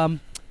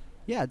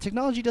 yeah,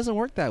 technology doesn't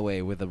work that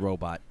way with a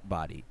robot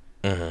body?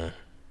 Mm-hmm.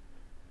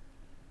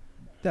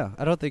 No,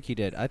 I don't think he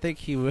did. I think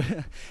he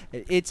would.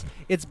 It's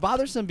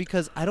bothersome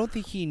because I don't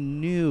think he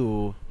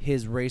knew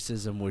his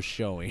racism was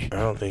showing. I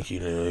don't think he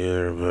knew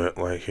either, but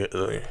like,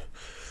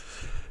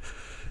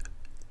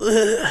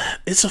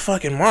 it's a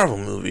fucking Marvel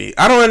movie.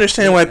 I don't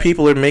understand why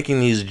people are making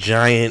these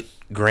giant,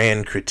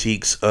 grand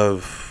critiques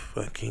of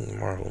fucking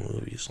Marvel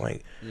movies.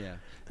 Like, yeah,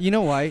 you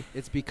know why?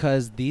 It's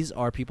because these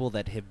are people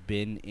that have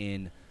been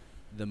in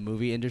the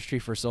movie industry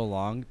for so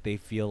long. They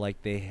feel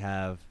like they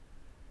have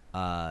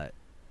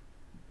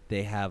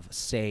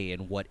say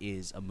in what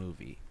is a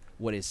movie,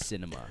 what is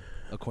cinema,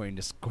 according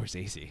to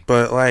Scorsese.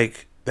 But,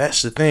 like,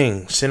 that's the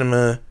thing.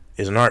 Cinema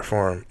is an art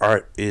form.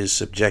 Art is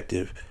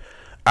subjective.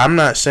 I'm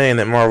not saying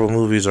that Marvel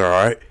movies are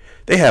art.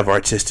 They have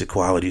artistic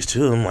qualities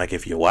to them. Like,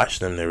 if you watch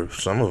them,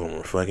 some of them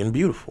are fucking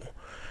beautiful.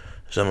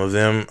 Some of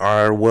them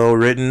are well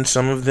written.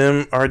 Some of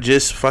them are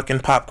just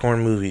fucking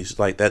popcorn movies.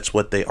 Like, that's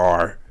what they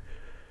are.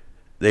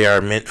 They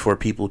are meant for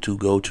people to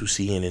go to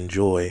see and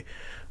enjoy.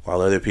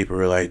 While other people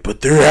are like,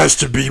 but there has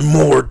to be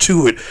more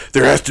to it.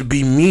 There has to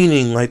be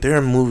meaning. Like, there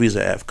are movies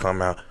that have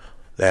come out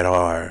that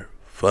are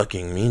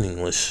fucking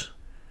meaningless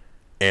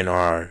and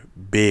are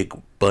big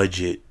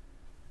budget,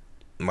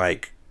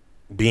 like,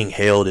 being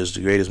hailed as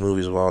the greatest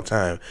movies of all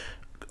time.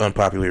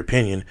 unpopular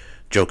opinion,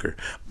 Joker.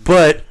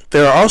 But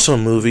there are also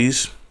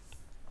movies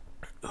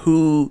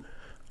who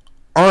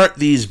aren't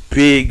these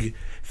big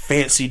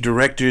fancy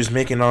directors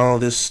making all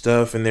this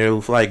stuff, and they're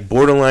like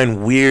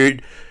borderline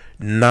weird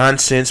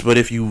nonsense, but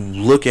if you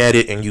look at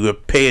it and you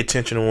pay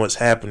attention to what's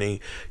happening,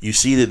 you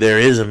see that there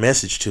is a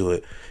message to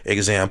it.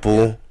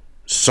 Example,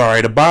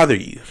 Sorry to Bother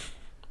You.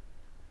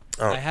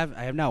 I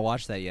have not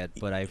watched that yet,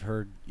 but I've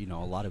heard a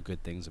lot of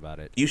good things about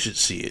it. You should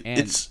see it. And,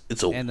 it's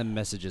a and the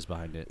messages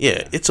behind it.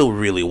 Yeah, it's a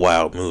really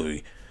wild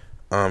movie.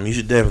 You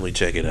should definitely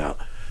check it out.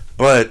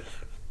 But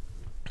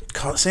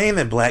saying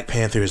that Black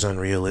Panther is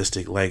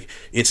unrealistic, like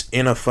it's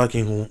in a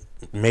fucking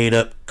made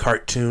up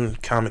cartoon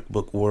comic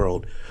book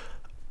world.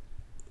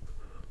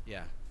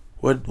 Yeah.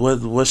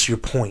 What's your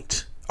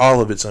point?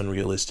 All of it's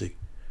unrealistic.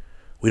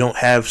 We don't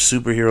have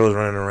superheroes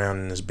running around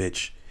in this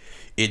bitch.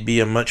 It'd be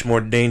a much more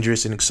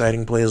dangerous and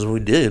exciting place if we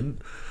did,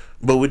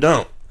 but we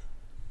don't.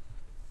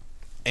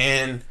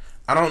 And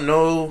I don't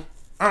know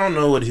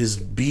what his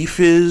beef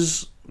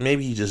is.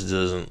 Maybe he just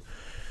doesn't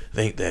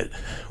think that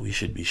we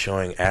should be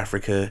showing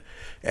Africa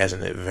as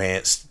an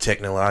advanced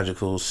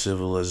technological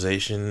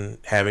civilization,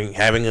 having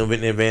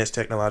an advanced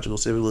technological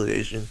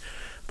civilization.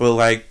 But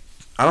like,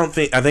 I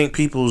think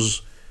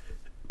people's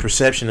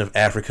perception of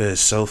Africa is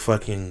so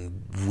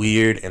fucking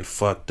weird and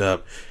fucked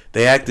up.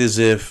 They act as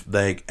if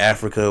like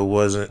Africa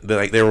wasn't,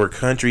 like there were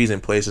countries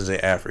and places in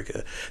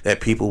Africa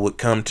that people would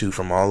come to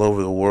from all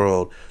over the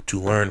world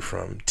to learn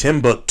from.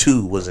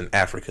 Timbuktu was in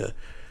Africa.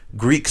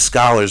 Greek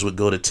scholars would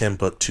go to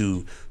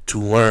Timbuktu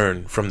to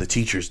learn from the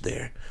teachers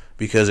there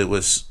because it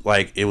was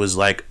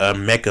like a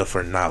mecca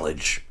for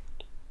knowledge.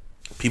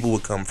 People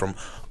would come from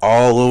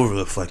all over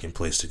the fucking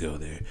place to go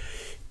there.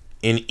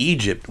 In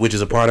Egypt, which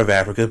is a part of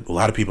Africa, a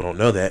lot of people don't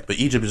know that, but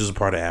Egypt is a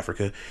part of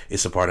Africa.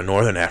 It's a part of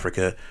northern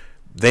Africa.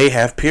 They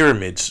have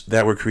pyramids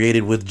that were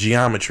created with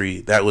geometry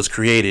that was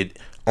created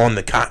on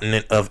the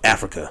continent of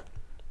Africa.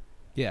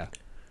 Yeah.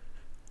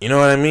 You know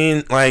what I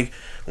mean? Like,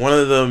 one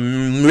of the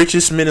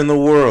richest men in the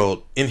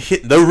world,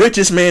 the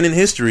richest man in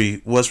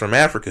history, was from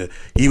Africa.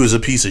 He was a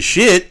piece of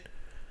shit,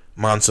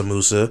 Mansa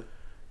Musa.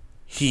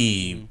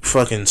 He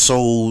fucking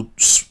sold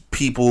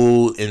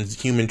people and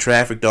human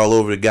trafficked all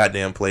over the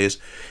goddamn place.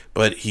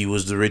 But he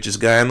was the richest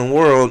guy in the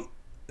world.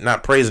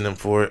 Not praising him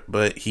for it,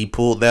 but he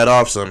pulled that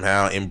off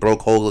somehow and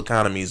broke whole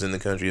economies in the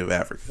country of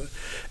Africa.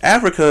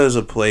 Africa is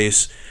a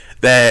place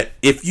that,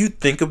 if you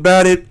think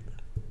about it,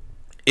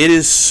 it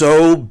is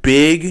so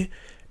big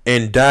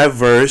and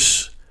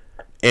diverse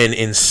and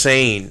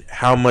insane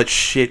how much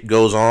shit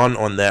goes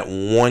on that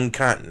one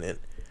continent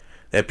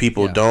that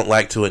people don't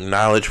like to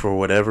acknowledge for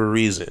whatever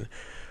reason.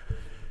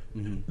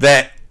 Mm-hmm.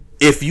 That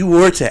if you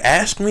were to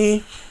ask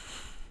me,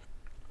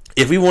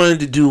 if we wanted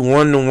to do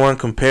one-to-one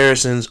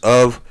comparisons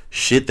of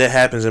shit that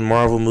happens in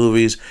Marvel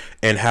movies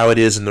and how it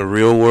is in the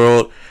real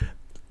world,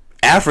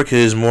 Africa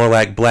is more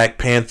like Black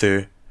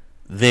Panther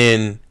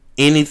than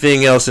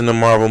anything else in the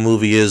Marvel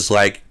movie is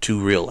like to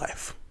real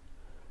life.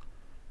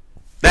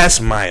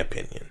 That's my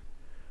opinion.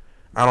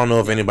 I don't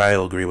know if anybody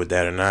will agree with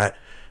that or not.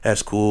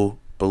 That's cool.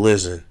 But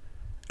listen,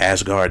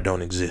 Asgard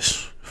don't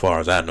exist, as far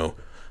as I know.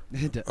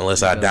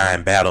 Unless I die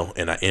in battle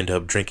and I end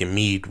up drinking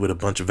mead with a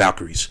bunch of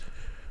Valkyries.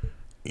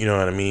 You know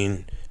what I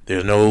mean?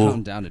 There's no...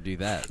 I'm down to do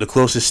that. The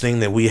closest thing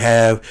that we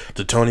have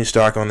to Tony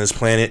Stark on this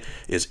planet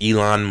is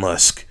Elon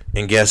Musk.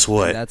 And guess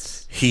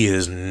what? He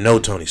is no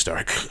Tony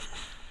Stark.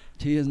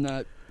 He is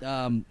not...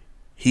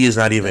 he is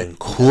not even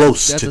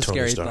close to Tony Stark. That's a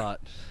scary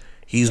thought.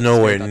 He's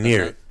nowhere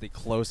near it. The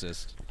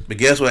closest. But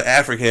guess what?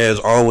 Africa has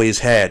always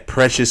had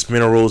precious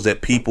minerals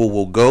that people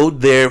will go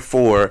there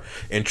for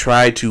and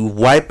try to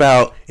wipe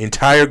out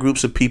entire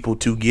groups of people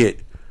to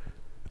get.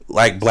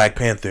 Like Black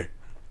Panther.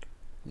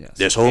 Yes.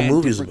 There's whole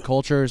movies about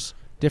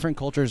different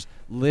cultures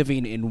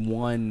living in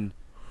one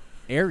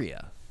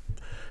area.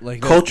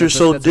 Like culture's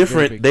so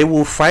different, they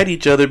will fight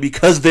each other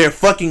because they're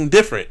fucking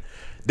different.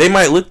 They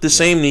might look the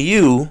same to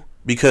you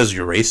because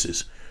you're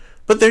racist,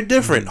 but they're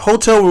different.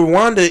 Hotel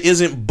Rwanda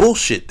isn't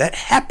bullshit. That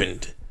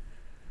happened.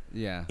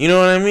 Yeah. You know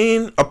what I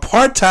mean?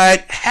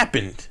 Apartheid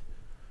happened.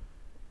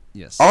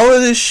 Yes. All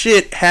of this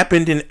shit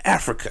happened in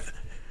Africa.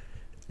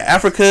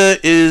 Africa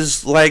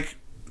is like,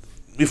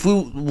 if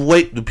we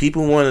wait, the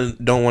people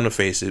don't want to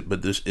face it,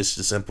 but it's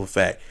the simple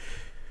fact.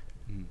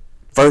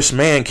 First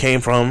man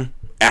came from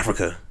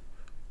Africa.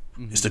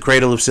 Mm-hmm. It's the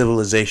cradle of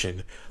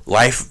civilization.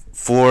 Life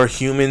for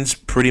humans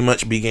pretty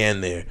much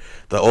began there.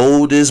 The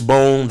oldest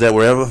bones that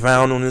were ever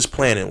found on this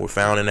planet were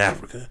found in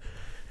Africa.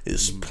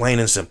 It's plain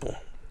and simple.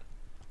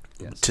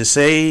 Yes. To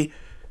say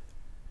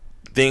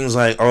things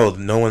like, oh,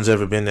 no one's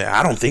ever been there.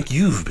 I don't think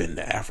you've been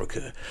to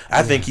Africa.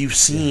 I think you've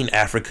seen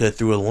Africa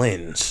through a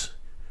lens.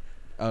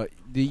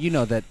 You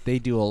know that they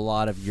do a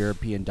lot of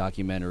European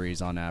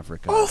documentaries on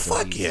Africa. Oh, so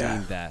fuck yeah.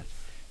 Seen that.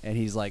 And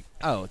he's like,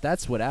 oh,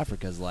 that's what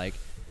Africa's like.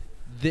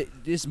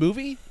 This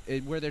movie,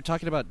 where they're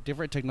talking about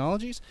different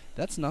technologies,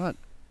 that's not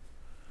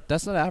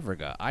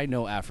Africa. I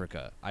know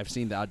Africa. I've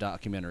seen the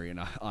documentary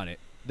on it.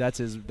 That's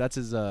his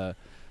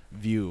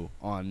view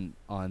on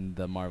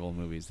the Marvel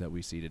movies that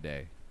we see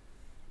today.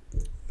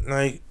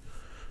 Like,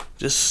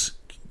 just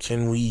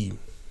can we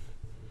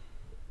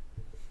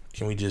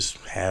just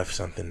have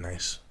something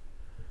nice?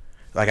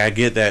 Like, I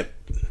get that,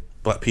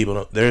 but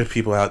there's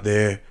people out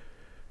there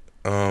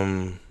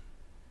who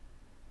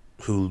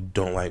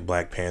don't like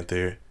Black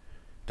Panther.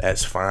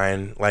 That's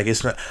fine. Like,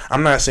 it's not.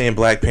 I'm not saying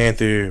Black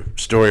Panther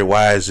story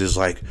wise is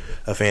like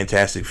a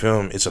fantastic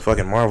film. It's a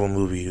fucking Marvel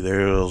movie.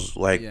 There was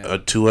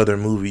like 2 other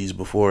movies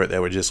before it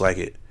that were just like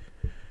it.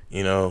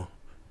 You know,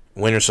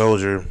 Winter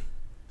Soldier,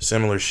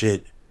 similar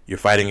shit. You're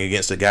fighting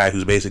against a guy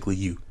who's basically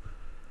you.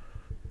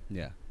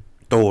 Yeah.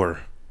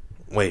 Thor.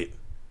 Wait.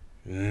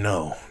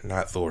 No,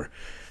 not Thor.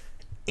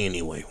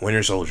 Anyway,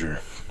 Winter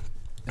Soldier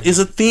is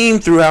a theme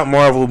throughout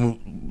Marvel,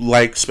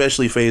 like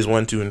especially Phase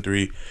 1, 2, and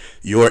 3.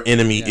 Your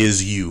enemy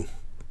is you.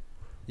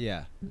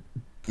 Yeah.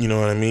 You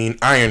know what I mean?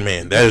 Iron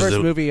Man. That's the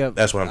first movie of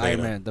that's what I'm Iron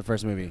thinking. Man. The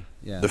first movie.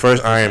 Yeah. The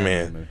first Iron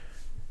Man. movie.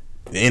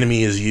 The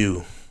enemy is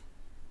you.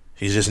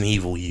 He's just an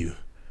evil you.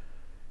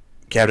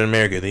 Captain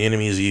America. The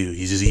enemy is you.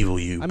 He's just evil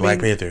you. Black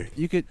Panther.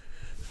 You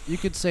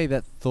could say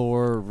that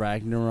Thor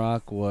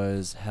Ragnarok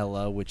was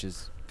Hela, which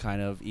is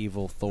kind of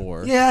evil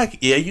Thor. Yeah,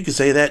 you could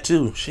say that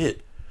too.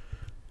 Shit.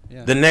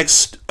 Yeah. The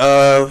next,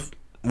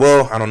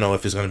 well, I don't know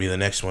if it's going to be the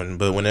next one,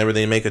 but whenever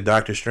they make a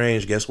Doctor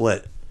Strange, guess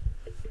what?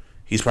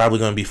 He's probably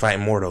going to be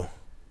fighting Mordo.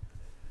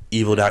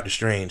 Evil Doctor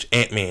Strange.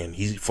 Ant-Man.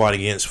 He fought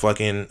against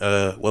fucking,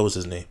 what was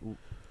his name?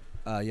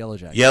 Yellow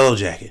Jacket. Yellow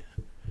Jacket.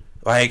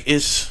 Like,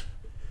 it's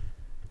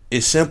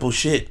simple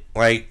shit.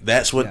 Like,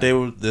 that's what they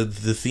were,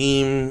 the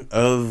theme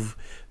of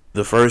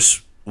the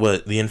first,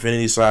 the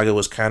Infinity Saga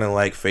was kind of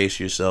like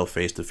face yourself,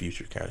 face the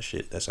future kind of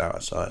shit. That's how I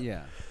saw it.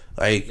 Yeah.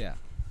 Like,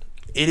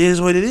 it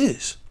is what it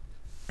is.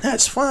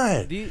 That's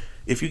fine.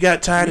 If you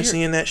got tired of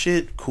seeing that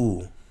shit,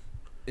 cool.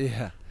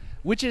 Yeah.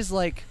 Which is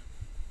like,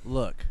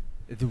 look,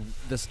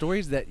 the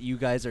stories that you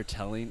guys are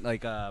telling,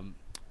 like,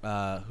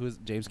 who's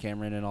James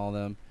Cameron and all of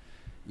them,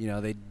 you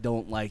know, they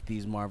don't like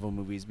these Marvel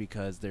movies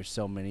because there's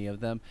so many of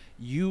them.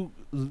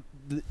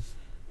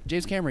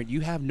 James Cameron,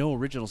 you have no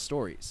original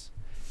stories.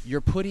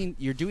 You're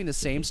doing the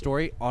same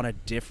story on a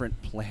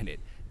different planet.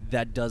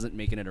 That doesn't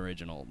make it an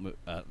original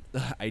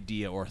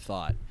idea or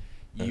thought.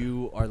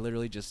 You are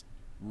literally just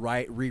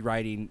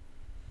rewriting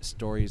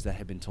stories that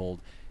have been told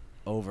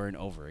over and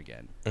over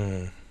again.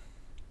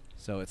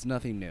 So it's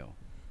nothing new.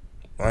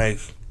 Like,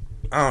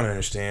 I don't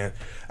understand.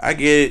 I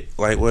get it,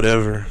 like,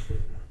 whatever.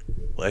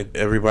 Like,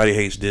 everybody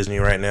hates Disney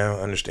right now.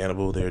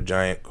 Understandable. They're a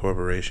giant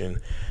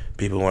corporation.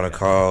 People want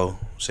to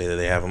say that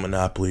they have a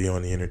monopoly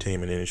on the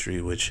entertainment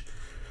industry, which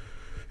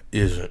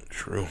isn't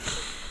true.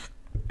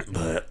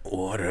 But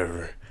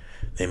whatever.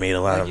 They made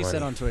a lot of money. Like you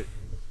said on Twitter,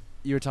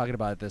 you were talking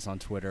about this on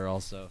Twitter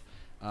also.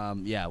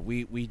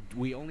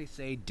 We only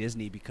say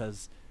Disney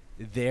because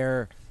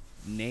their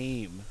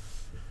name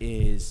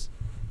is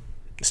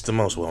it's the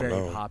most well known.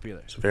 Very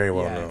popular. It's very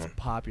well known. It's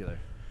popular.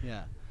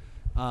 Yeah.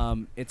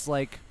 It's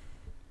like,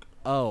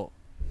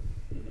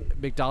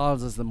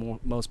 McDonald's is the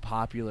most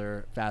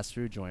popular fast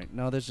food joint.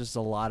 No, there's just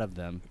a lot of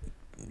them.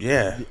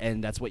 Yeah.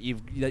 And that's what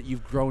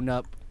you've grown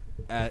up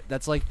at.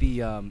 That's like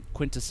the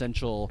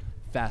quintessential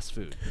fast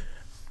food.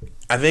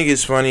 I think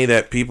it's funny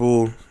that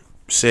people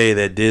say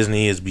that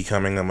Disney is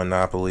becoming a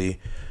monopoly.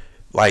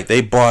 Like,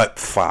 they bought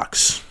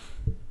Fox.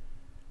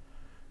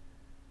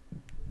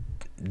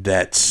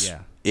 That's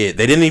it.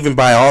 They didn't even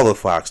buy all of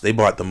Fox. They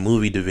bought the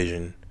movie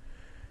division.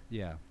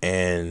 Yeah.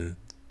 And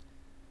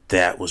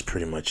that was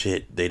pretty much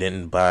it. They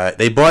bought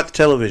the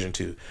television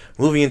too.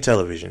 Movie and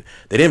television.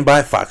 They didn't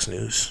buy Fox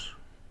News.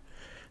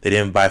 They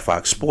didn't buy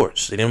Fox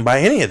Sports. They didn't buy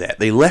any of that.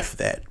 They left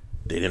that.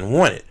 They didn't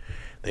want it.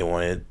 They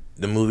wanted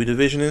the movie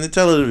division and the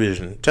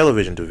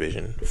television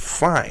division.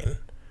 Fine.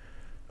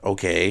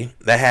 Okay.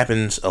 That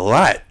happens a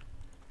lot.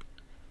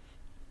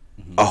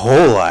 A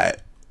whole lot.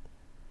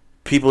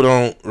 People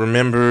don't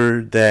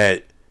remember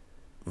that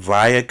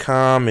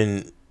Viacom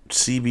and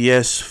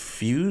CBS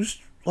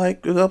fused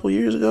like a couple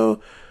years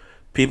ago.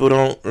 People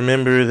don't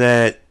remember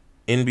that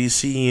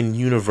NBC and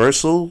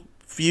Universal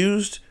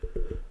fused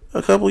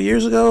a couple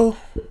years ago.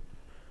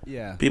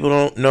 Yeah. People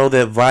don't know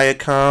that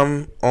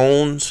Viacom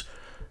owns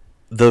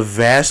the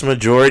vast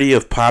majority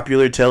of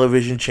popular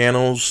television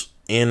channels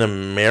in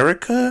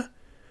America.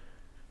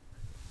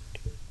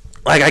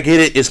 Like, I get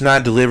it. It's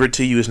not delivered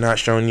to you. It's not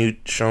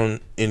shown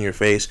in your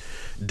face.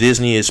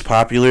 Disney is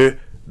popular.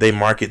 They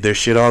market their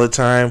shit all the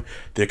time.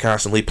 They're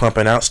constantly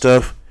pumping out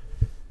stuff.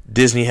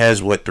 Disney has,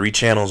 3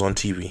 channels on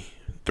TV?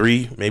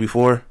 3, maybe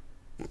 4?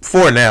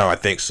 4 now, I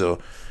think so.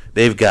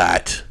 They've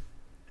got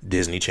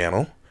Disney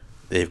Channel.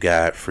 They've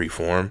got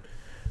Freeform.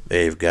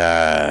 They've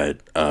got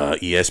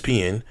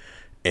ESPN.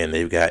 And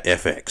they've got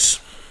FX.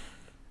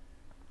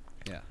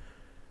 Yeah.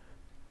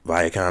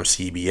 Viacom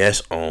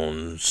CBS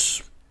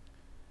owns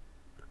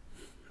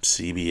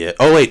CBS.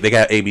 Oh, wait, they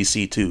got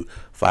ABC too.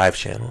 5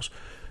 channels.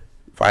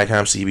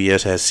 Viacom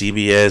CBS has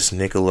CBS,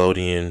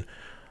 Nickelodeon,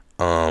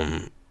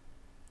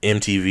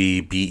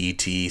 MTV, BET,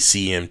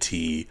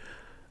 CMT.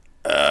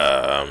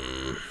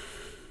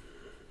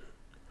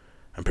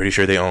 I'm pretty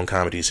sure they own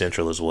Comedy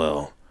Central as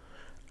well.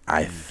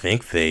 I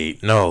think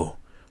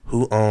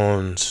who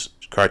owns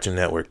Cartoon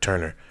Network,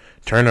 Turner.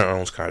 Turner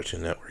owns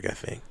Cartoon Network, I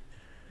think.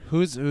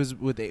 Who's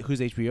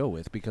HBO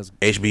with? Because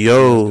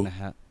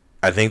HBO,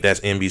 I think that's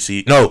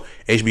NBC. No,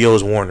 HBO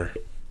is Warner.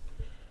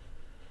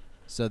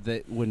 So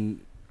that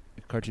when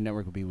Cartoon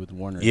Network would be with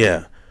Warner.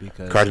 Yeah,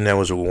 because Cartoon Network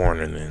was with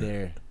Warner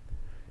then.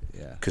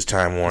 Yeah. Because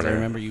Time Warner. I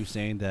remember you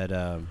saying that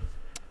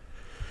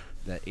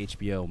that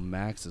HBO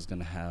Max is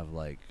gonna have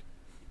like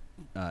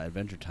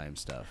Adventure Time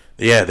stuff.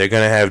 Yeah, they're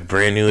gonna have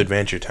brand new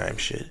Adventure Time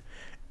shit.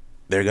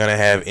 They're gonna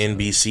have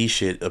NBC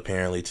shit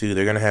apparently too.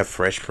 They're gonna have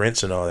Fresh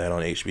Prince and all that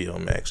on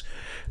HBO Max.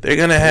 They're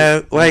gonna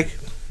have like.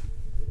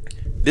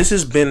 This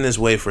has been this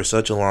way for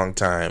such a long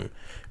time,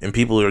 and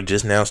people are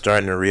just now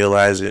starting to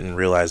realize it and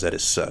realize that it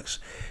sucks.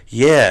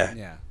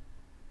 Yeah.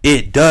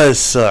 It does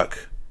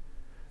suck.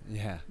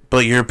 Yeah.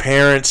 But your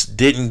parents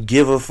didn't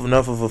give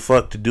enough of a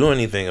fuck to do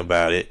anything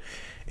about it.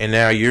 And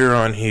now you're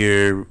on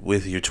here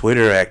with your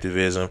Twitter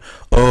activism.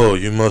 Oh,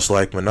 you must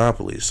like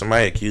monopolies.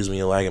 Somebody accused me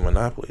of liking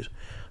monopolies.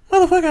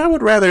 Motherfucker, I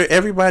would rather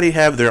everybody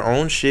have their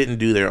own shit and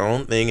do their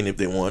own thing. And if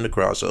they want to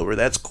cross over,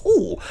 that's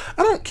cool.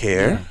 I don't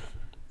care.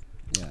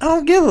 Yeah. I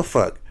don't give a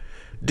fuck.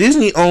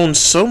 Disney owns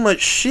so much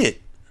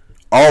shit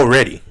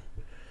already.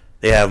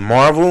 They have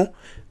Marvel.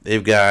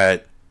 They've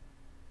got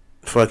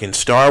fucking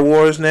Star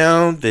Wars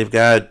now. They've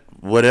got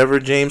whatever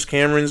James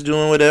Cameron's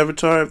doing with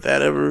Avatar. If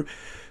that ever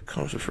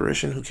comes to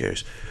fruition, who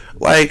cares?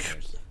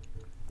 Like,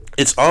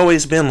 it's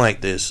always been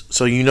like this.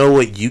 So you know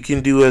what you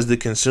can do as the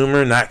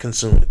consumer? Not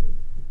consume it.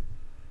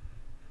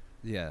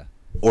 Yeah.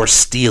 Or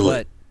steal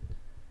it.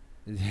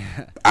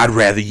 Yeah. I'd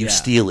rather you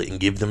steal it and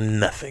give them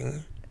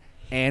nothing.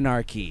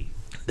 Anarchy.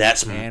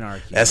 That's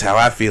anarchy. That's how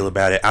I feel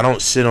about it. I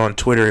don't sit on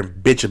Twitter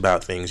and bitch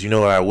about things. You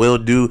know what I will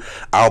do?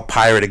 I'll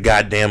pirate a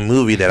goddamn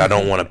movie that I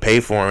don't want to pay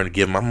for and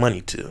give my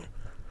money to.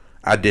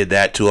 I did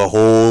that to a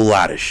whole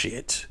lot of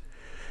shit.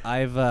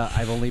 I've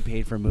only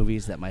paid for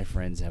movies that my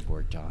friends have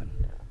worked on.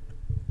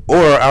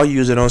 Or I'll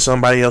use it on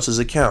somebody else's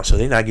account, so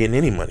they're not getting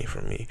any money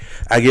from me.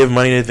 I give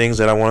money to things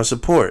that I want to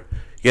support.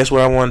 Guess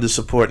what I wanted to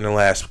support in the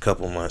last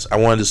couple months? I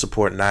wanted to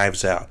support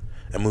Knives Out.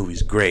 That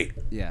movie's great.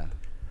 Yeah.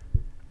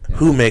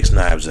 Who makes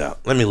Knives Out?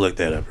 Let me look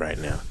that up right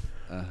now.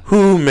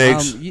 Who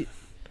makes...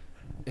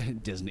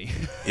 Disney.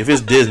 If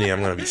it's Disney, I'm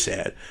going to be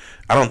sad.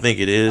 I don't think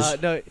it is.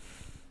 No,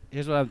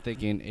 here's what I'm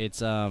thinking.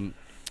 It's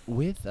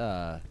with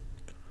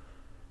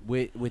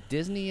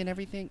Disney and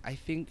everything, I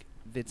think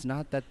it's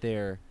not that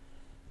they're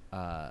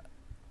the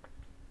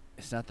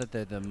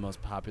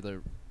most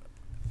popular.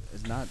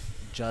 It's not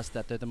just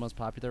that they're the most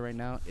popular right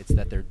now. It's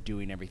that they're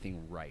doing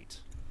everything right.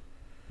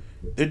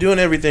 They're doing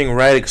everything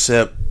right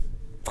except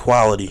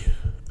quality,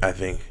 I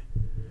think.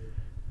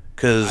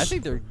 I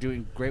think they're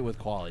doing great with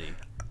quality.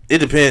 It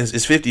depends.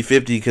 It's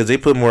 50-50 because they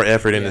put more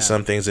effort into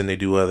some things than they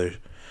do others.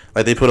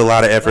 Like, they put a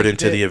lot of effort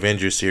into the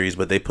Avengers series,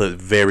 but they put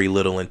very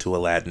little into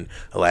Aladdin.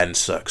 Aladdin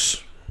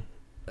sucks.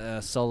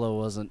 Solo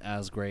wasn't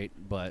as great,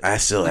 but... I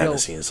still haven't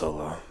seen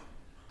Solo.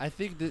 I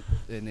think that...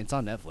 And it's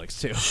on Netflix,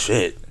 too.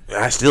 Shit.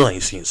 I still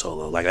ain't seen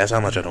Solo. Like, that's how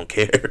much I don't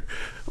care.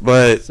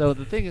 But... So,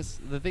 the thing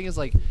is,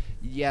 like,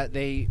 yeah,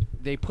 they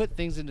put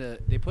things into...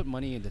 They put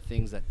money into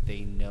things that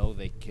they know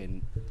they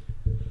can...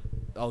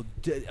 Oh,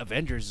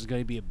 Avengers is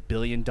going to be $1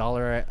 billion.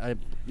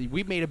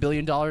 We made $1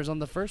 billion on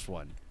the first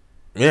one.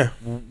 Yeah,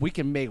 we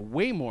can make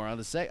way more on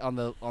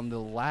the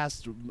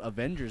last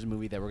Avengers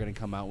movie that we're going to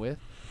come out with.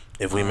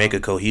 If we make a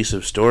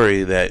cohesive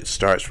story that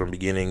starts from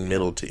beginning,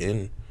 middle to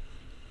end,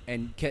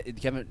 and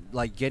Kevin,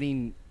 like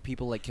getting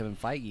people like Kevin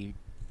Feige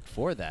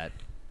for that,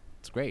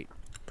 it's great.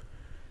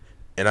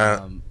 And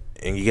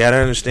and you got to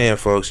understand,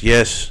 folks.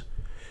 Yes,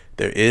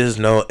 there is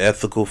no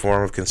ethical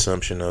form of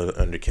consumption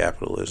under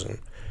capitalism.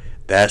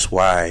 That's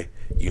why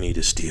you need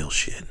to steal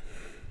shit.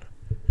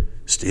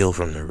 Steal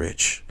from the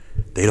rich.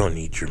 They don't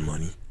need your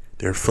money.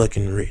 They're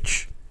fucking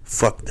rich.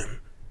 Fuck them.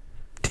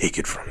 Take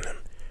it from them.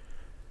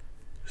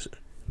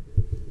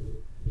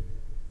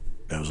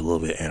 That was a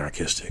little bit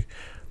anarchistic.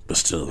 But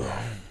still, though.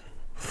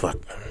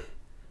 Fuck them.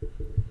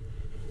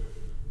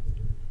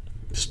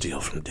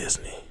 Steal from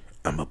Disney.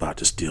 I'm about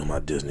to steal my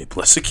Disney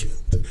Plus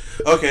account.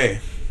 Okay.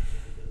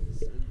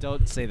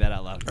 Don't say that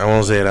out loud. I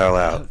won't say it out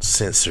loud.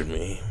 Censor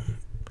me.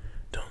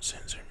 Don't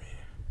censor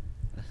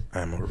me.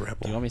 I'm a rebel.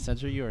 Do you want me to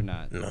censor you or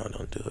not? No,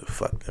 don't do it.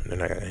 Fuck them. They're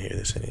not going to hear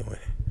this anyway.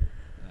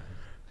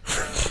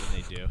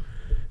 They do.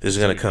 This is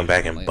going to come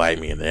back and bite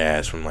me in the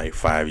ass from like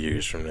 5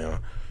 years from now.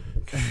 I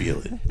can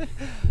feel it.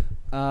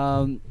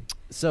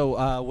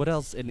 So, what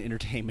else in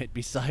entertainment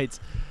besides,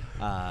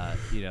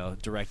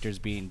 directors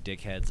being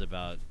dickheads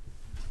about,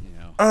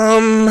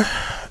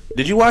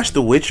 Did you watch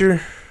The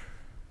Witcher?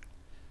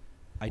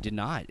 I did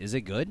not. Is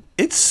it good?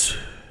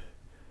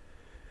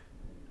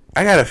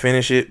 I gotta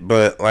finish it,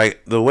 but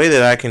like the way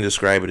that I can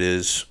describe it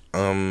is,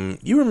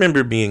 you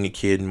remember being a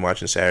kid and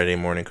watching Saturday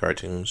morning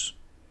cartoons?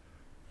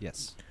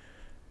 Yes.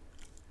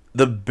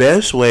 The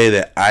best way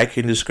that I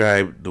can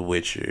describe The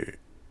Witcher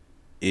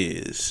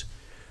is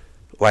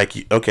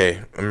like,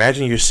 okay,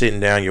 imagine you're sitting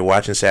down, you're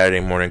watching Saturday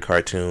morning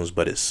cartoons,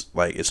 but it's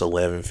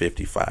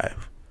 11:55.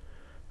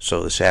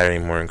 So the Saturday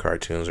morning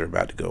cartoons are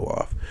about to go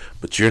off,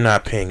 but you're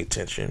not paying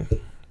attention.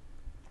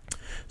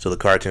 so the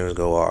cartoons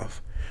go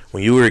off.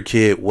 When you were a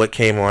kid, what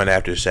came on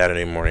after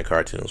Saturday morning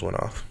cartoons went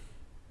off?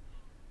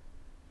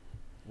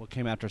 What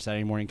came after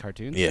Saturday morning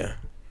cartoons? Yeah.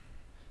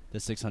 The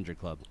 600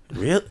 Club.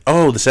 Really?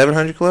 Oh, the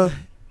 700 Club?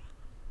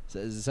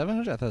 Is it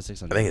 700? I thought it was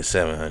 600. I think it's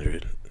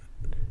 700.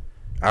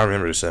 I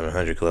remember the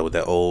 700 Club with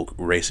that old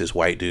racist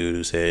white dude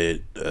who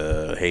said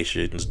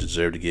Haitians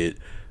deserve to get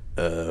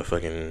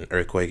fucking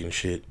earthquake and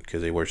shit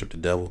because they worship the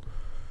devil.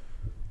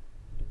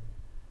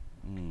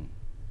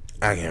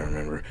 I can't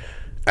remember.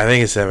 I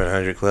think it's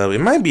 700 Club. It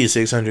might be a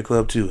 600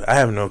 Club too. I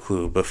have no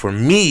clue. But for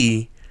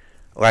me,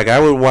 like, I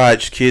would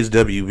watch Kids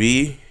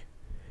WB,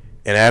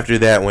 and after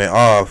that went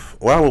off,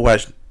 well, I would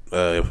watch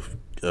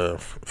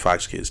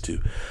Fox Kids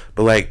too.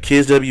 But like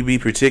Kids WB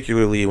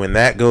particularly, when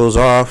that goes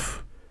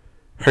off,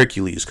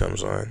 Hercules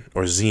comes on,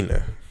 or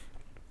Xena.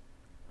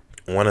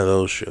 One of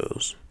those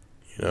shows.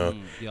 You know?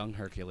 Young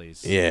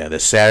Hercules. Yeah, the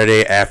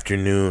Saturday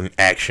afternoon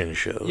action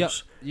shows. Yep.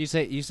 You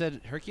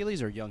said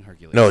Hercules or Young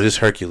Hercules? No, just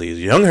Hercules.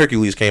 Young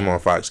Hercules came on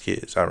Fox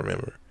Kids, I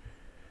remember.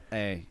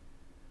 Hey.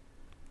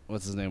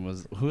 What's his name?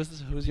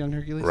 Who's Young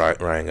Hercules?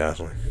 Ryan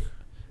Gosling.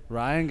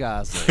 Ryan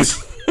Gosling.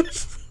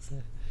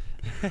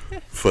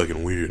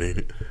 Fucking weird, ain't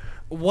it?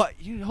 What?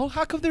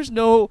 How come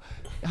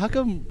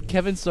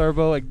Kevin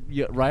Sorbo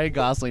and Ryan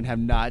Gosling have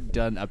not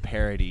done a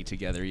parody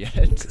together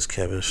yet? Because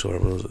Kevin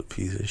Sorbo's a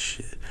piece of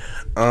shit.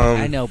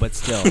 I know, but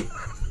still.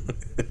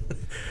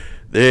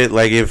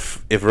 Like,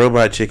 if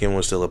Robot Chicken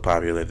was still a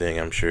popular thing,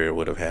 I'm sure it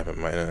would have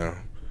happened by now.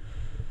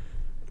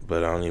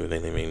 But I don't even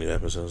think they make new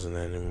episodes in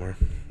that anymore.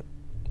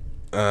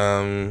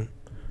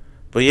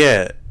 But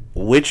yeah,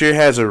 Witcher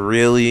has a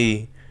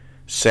really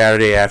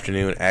Saturday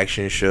afternoon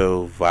action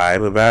show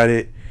vibe about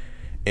it,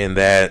 in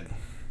that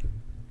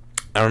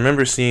I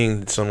remember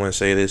seeing someone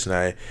say this, and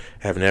I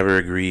have never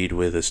agreed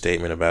with a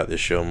statement about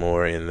this show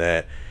more, in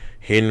that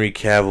Henry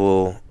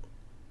Cavill,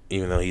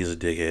 even though he's a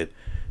dickhead,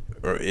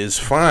 is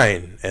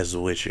fine as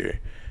The Witcher,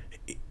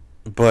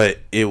 but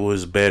it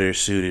was better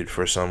suited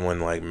for someone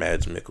like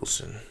Mads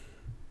Mikkelsen.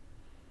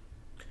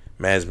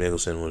 Mads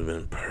Mikkelsen would have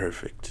been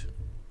perfect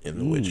in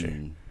The Witcher.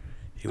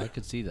 I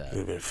could see that. He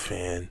would have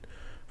been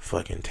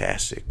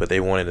fucking-tastic. But they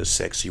wanted a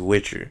sexy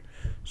Witcher,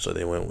 so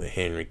they went with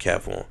Henry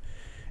Cavill.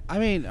 I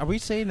mean, are we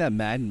saying that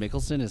Mads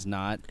Mikkelsen is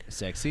not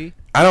sexy?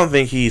 I don't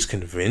think he's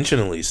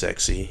conventionally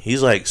sexy.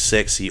 He's like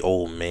sexy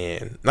old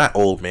man. Not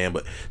old man,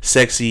 but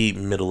sexy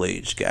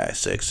middle-aged guy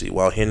sexy.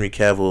 While Henry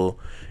Cavill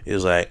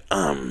is like,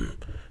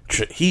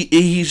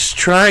 he's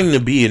trying to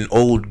be an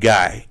old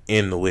guy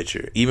in The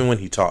Witcher. Even when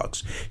he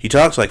talks. He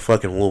talks like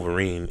fucking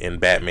Wolverine and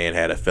Batman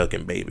had a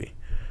fucking baby.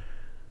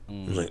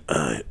 He's like,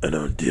 I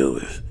don't deal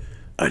with,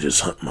 I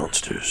just hunt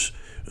monsters.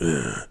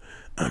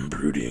 I'm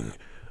brooding.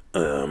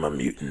 I'm a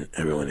mutant.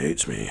 Everyone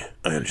hates me.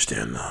 I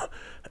understand now.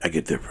 I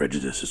get their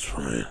prejudice. It's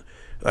fine.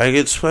 Like,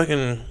 it's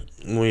fucking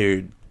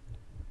weird.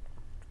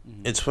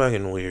 It's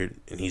fucking weird.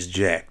 And he's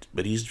jacked.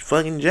 But he's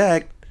fucking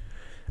jacked.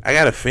 I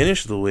gotta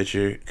finish The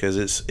Witcher because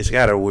it's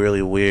got a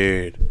really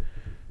weird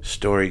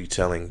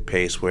storytelling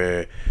pace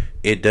where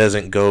it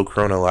doesn't go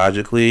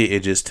chronologically.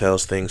 It just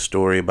tells things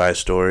story by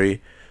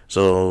story.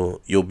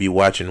 So you'll be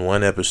watching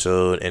one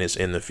episode and it's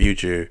in the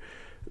future.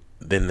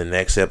 Then the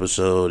next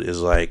episode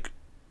is like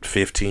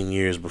 15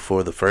 years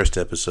before the first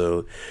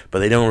episode, but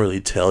they don't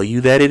really tell you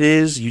that it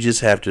is. You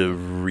just have to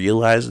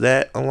realize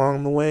that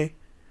along the way.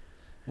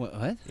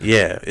 What?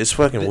 Yeah, it's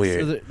fucking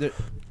weird. So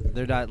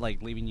they're not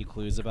like leaving you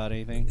clues about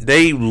anything?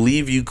 They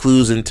leave you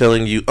clues and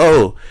telling you,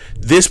 oh,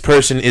 this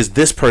person is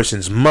this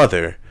person's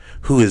mother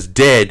who is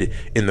dead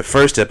in the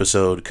first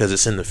episode because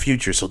it's in the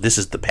future, so this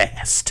is the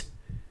past.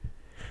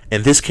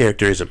 And this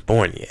character isn't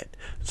born yet,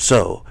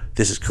 so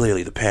this is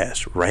clearly the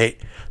past, right?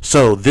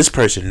 So this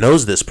person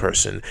knows this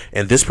person,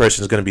 and this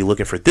person is going to be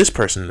looking for this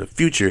person in the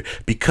future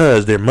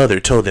because their mother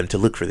told them to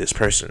look for this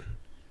person.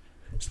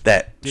 It's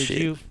that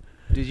shit.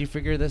 Did you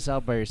figure this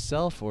out by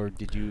yourself, or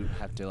did you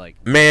have to like?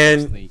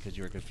 Man, because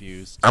you were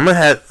confused. I'm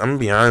gonna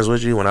be honest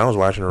with you. When I was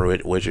watching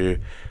The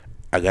Witcher,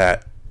 I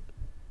got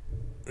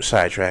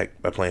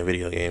sidetracked by playing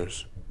video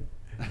games,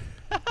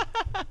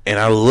 and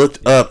I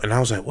looked up and I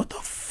was like, "What the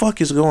fuck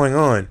is going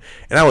on?"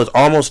 And I was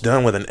almost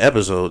done with an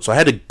episode, so I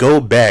had to go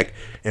back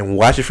and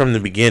watch it from the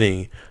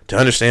beginning to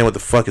understand what the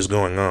fuck is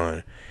going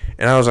on.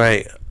 And I was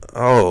like,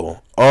 oh.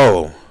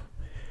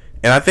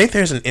 And I think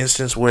there's an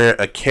instance where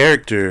a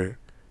character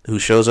who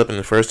shows up in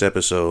the first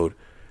episode,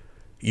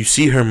 you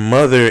see her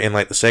mother in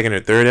like the second or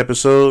third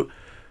episode,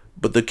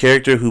 but the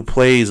character who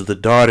plays the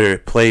daughter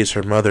plays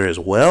her mother as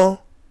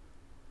well.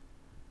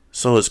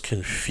 So it's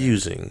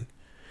confusing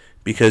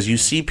because you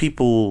see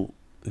people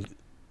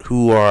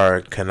who are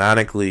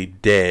canonically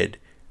dead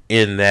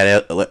in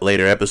that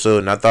later episode,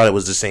 and I thought it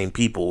was the same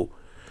people,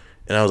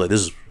 and I was like,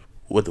 "This is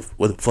what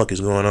the fuck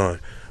is going on?"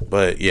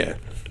 But yeah,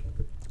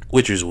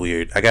 Witcher's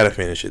weird. I gotta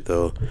finish it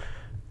though.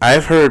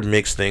 I've heard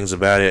mixed things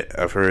about it.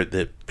 I've heard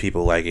that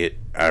people like it.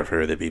 I've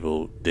heard that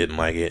people didn't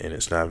like it, and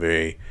it's not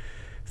very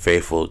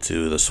faithful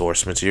to the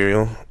source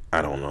material.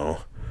 I don't know.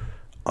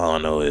 All I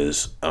know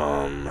is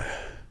there's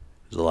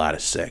a lot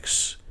of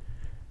sex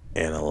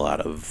and a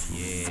lot of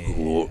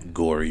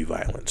gory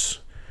violence.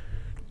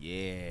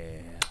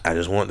 Yeah. I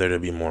just want there to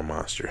be more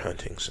monster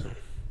hunting soon.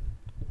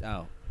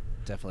 Oh,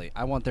 definitely.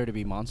 I want there to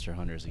be Monster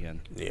Hunters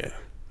again. Yeah,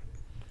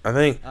 I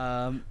think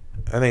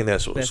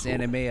that's what's Best cool.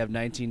 anime of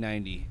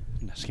 1990.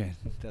 No, just kidding.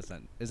 That's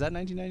not. Is that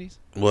 1990s?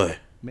 What?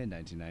 Mid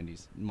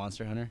 1990s.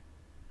 Monster Hunter.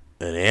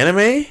 An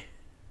anime?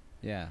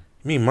 Yeah.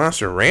 You mean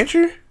Monster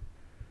Rancher?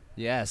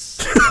 Yes.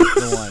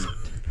 That's the one.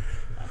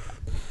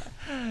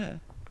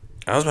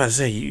 I was about to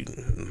say,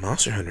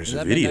 Monster Hunter's Is a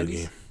that video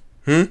mid-nineties?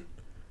 game.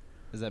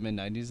 Is that mid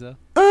 90s though?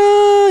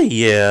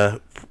 Yeah.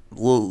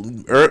 Well,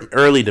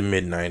 early to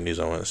mid 90s,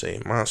 I want to say.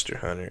 Monster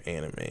Hunter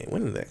anime.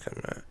 When did that come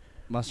out?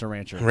 Monster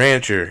Rancher.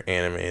 Rancher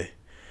anime.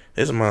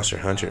 There's a Monster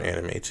Hunter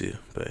anime too,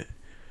 but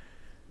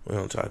we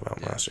don't talk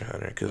about Monster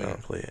Hunter because I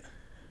don't play it.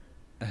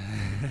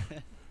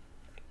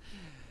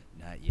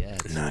 Not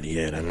yet. Not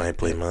yet. I might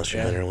play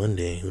Monster Hunter one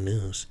day. Who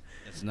knows?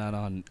 It's not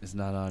on. It's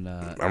not on.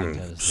 I'm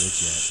Nintendo Switch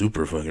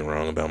super fucking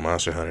wrong about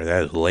Monster Hunter.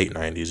 That is late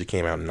 90s. It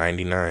came out in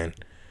 99.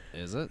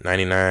 yet. Is it?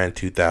 99,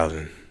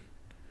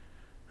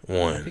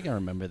 2001. I think I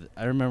remember.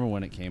 I remember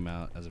when it came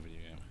out as a video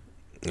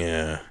game.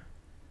 Yeah.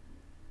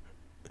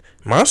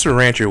 Monster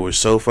Rancher was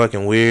so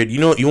fucking weird.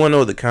 You want to know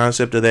what the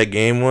concept of that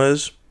game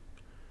was?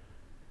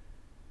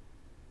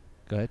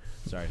 Go ahead.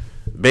 Sorry.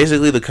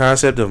 Basically, the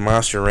concept of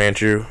Monster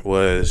Rancher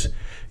was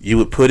you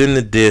would put in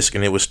the disc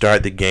and it would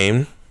start the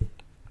game.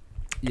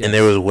 Yes. And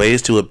there was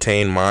ways to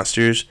obtain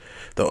monsters,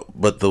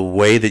 but the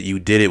way that you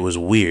did it was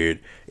weird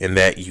in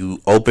that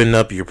you open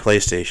up your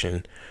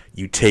PlayStation,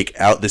 you take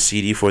out the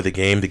CD for the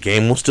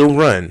game will still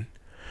run,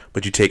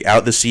 but you take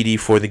out the CD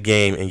for the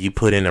game and you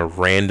put in a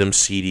random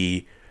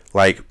CD,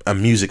 like a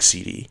music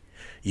CD.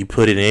 You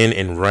put it in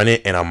and run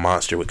it and a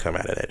monster would come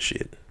out of that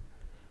shit.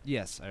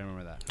 Yes, I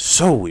remember that.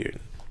 So weird.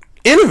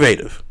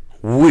 Innovative.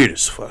 Weird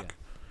as fuck.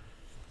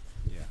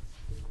 Yeah.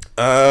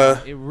 Yeah.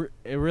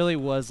 It really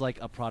was like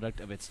a product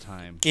of its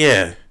time.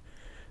 Yeah.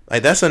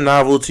 Like, that's a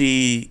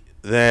novelty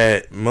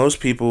that most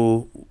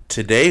people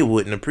today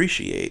wouldn't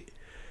appreciate.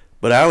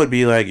 But I would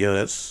be like, yo,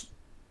 that's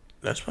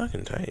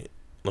fucking tight.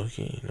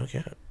 Low-key, no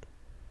cap.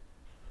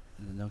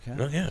 No cap.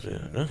 No cap,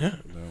 yeah. No cap.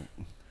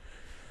 No.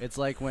 It's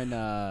like when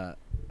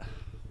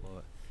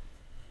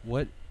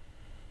what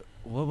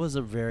was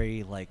a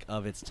very like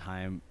of its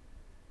time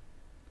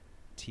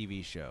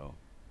TV show?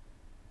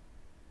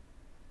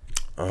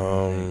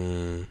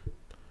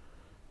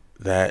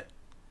 That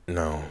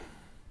no.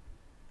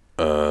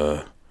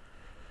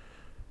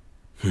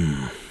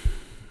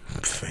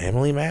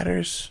 Family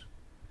Matters?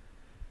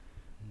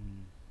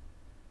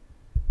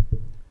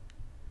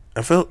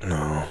 I felt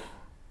no.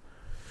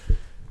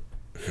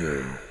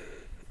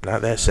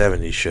 Not that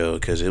 70s show,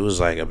 because it was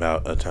like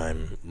about a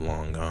time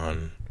long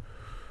gone.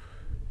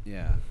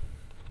 Yeah.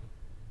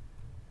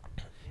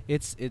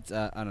 It's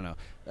I don't know.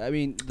 I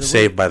mean,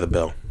 Saved by the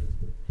Bell.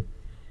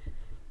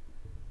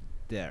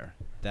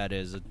 That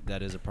is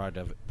a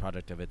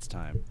product of its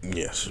time.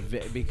 Yes.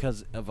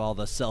 Because of all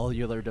the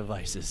cellular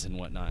devices and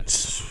whatnot.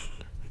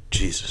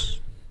 Jesus.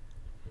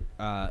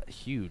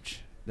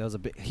 Huge. That was a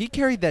big. He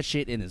carried that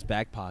shit in his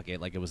back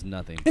pocket like it was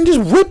nothing. And just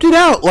whipped it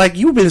out like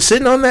you've been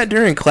sitting on that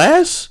during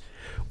class?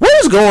 What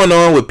is going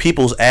on with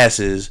people's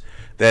asses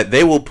that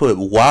they will put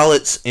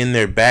wallets in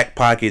their back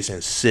pockets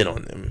and sit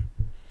on them?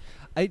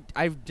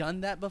 I've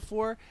done that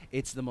before.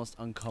 It's the most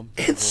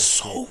uncomfortable. It's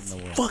so shit in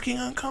the world. fucking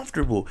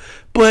uncomfortable.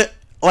 But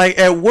like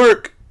at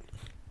work,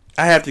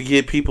 I have to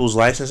get people's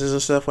licenses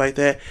and stuff like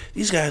that.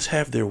 These guys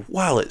have their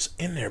wallets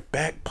in their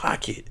back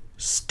pocket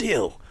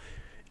still.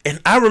 And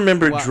I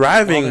remember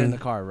driving while they're in the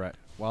car, right?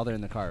 While they're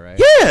in the car, right?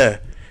 Yeah.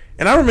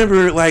 And I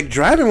remember like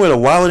driving with a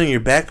wallet in your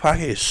back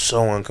pocket is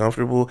so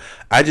uncomfortable.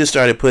 I just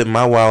started putting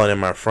my wallet in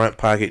my front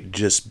pocket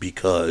just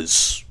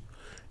because.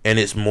 And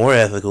it's more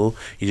ethical.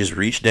 You just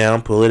reach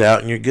down, pull it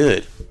out, and you're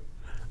good.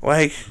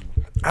 Like,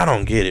 I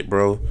don't get it,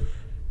 bro.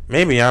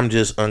 Maybe I'm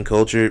just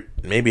uncultured.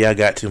 Maybe I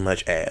got too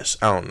much ass.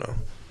 I don't know.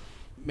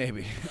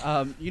 Maybe.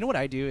 You know what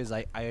I do is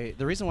I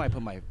the reason why I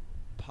put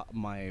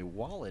my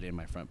wallet in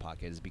my front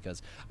pocket is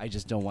because I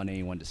just don't want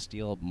anyone to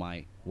steal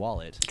my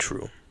wallet.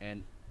 True.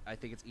 And I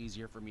think it's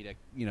easier for me to,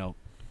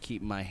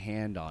 keep my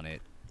hand on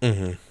it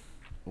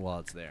while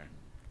it's there.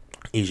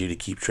 Easier to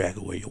keep track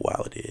of where your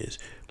wallet is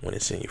when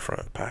it's in your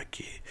front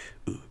pocket.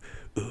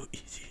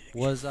 Easy.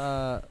 Was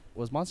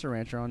Monster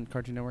Rancher on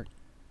Cartoon Network?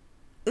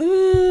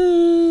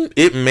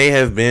 It may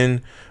have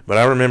been, but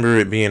I remember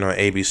it being on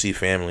ABC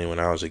Family when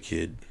I was a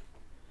kid.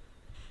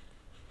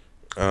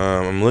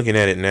 I'm looking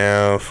at it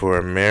now. For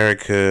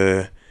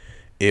America,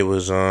 it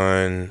was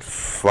on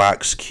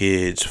Fox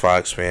Kids,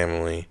 Fox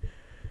Family.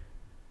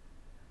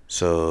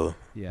 So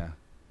Yeah,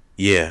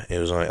 it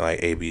was on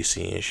like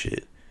ABC and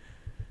shit.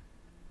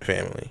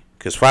 Family,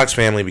 because Fox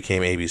Family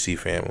became ABC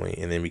Family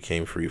and then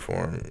became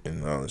Freeform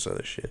and all this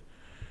other shit.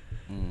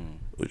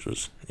 Which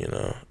was,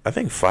 I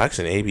think Fox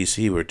and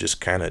ABC were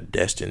just kind of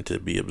destined to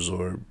be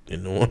absorbed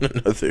into one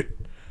another.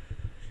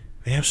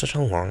 They have such a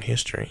long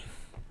history.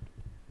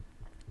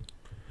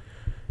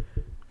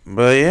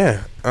 But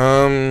yeah,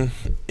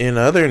 in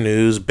other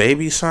news,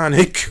 Baby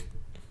Sonic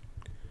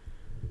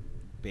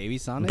Baby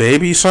Sonic?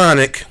 Baby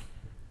Sonic.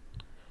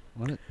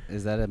 What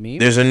is that a meme?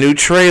 There's a new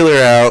trailer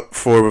out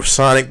for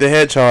Sonic the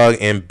Hedgehog,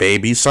 and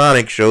Baby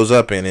Sonic shows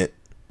up in it.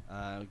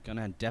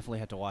 Gonna definitely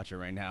have to watch it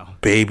right now.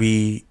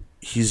 Baby,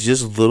 he's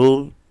just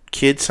little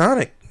kid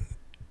Sonic.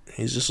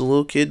 He's just a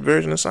little kid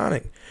version of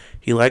Sonic.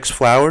 He likes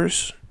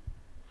flowers.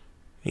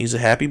 He's a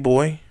happy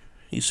boy.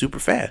 He's super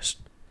fast.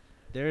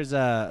 There's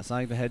a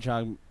Sonic the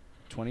Hedgehog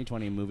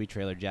 2020 movie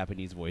trailer,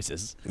 Japanese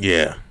voices.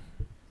 Yeah.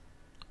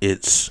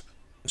 It's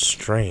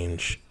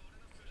strange.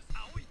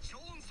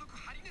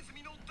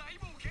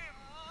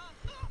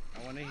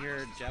 I want to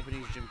hear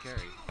Japanese Jim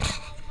Carrey.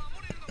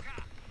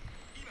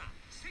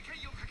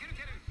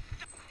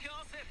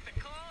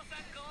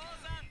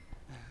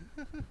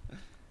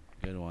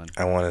 Good one.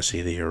 I want to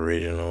see the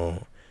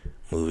original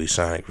movie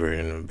Sonic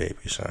version of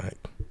Baby Sonic.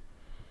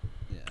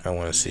 Yeah. I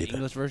want to see the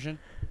English version.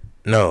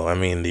 No, I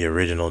mean the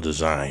original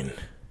design.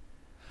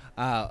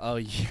 Oh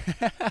yeah.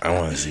 I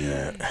want to see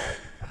that.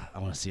 I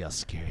want to see how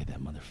scary that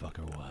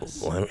motherfucker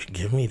was.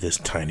 Give me this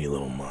tiny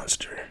little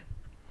monster.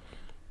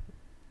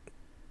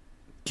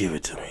 Give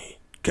it to me.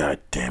 God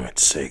damn it,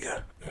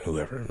 Sega.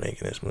 Whoever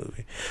making this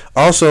movie.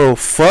 Also,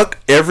 fuck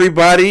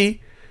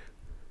everybody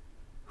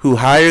who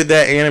hired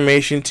that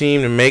animation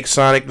team to make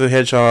Sonic the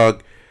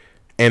Hedgehog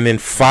and then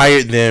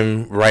fired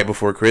them right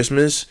before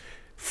Christmas.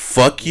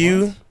 Fuck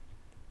you. What?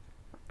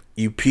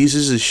 You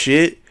pieces of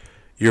shit.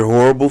 You're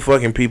horrible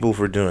fucking people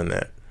for doing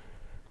that.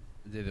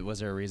 Was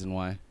there a reason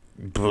why?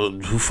 But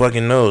who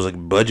fucking knows?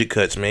 Like budget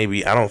cuts,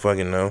 maybe. I don't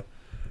fucking know.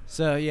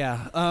 So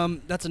yeah,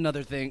 that's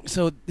another thing.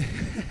 So,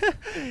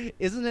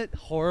 isn't it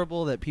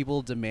horrible that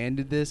people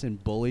demanded this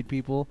and bullied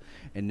people,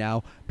 and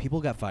now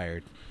people got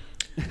fired?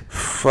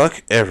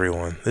 Fuck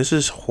everyone. This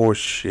is horse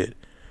shit.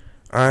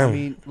 I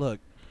mean, look.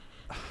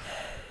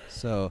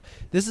 So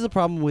this is a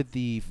problem with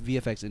the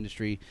VFX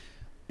industry.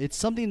 It's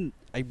something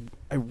I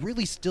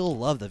really still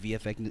love the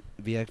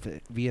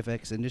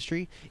VFX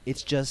industry.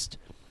 It's just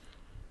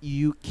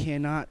you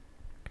cannot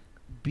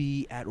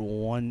be at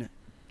one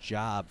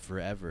job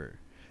forever.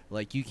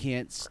 Like, you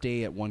can't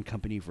stay at one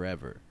company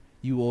forever.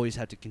 You always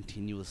have to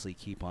continuously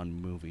keep on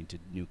moving to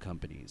new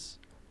companies.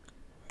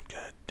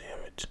 God damn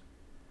it.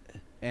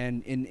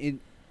 And you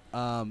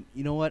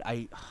know what?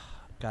 I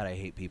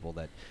hate people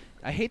that...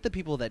 I hate the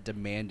people that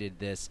demanded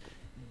this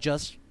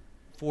just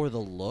for the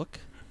look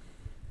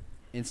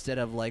instead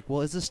of like,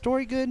 well, is the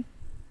story good?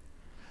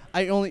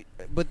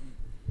 But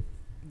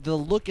the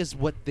look is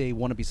what they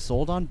want to be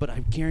sold on, but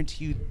I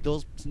guarantee you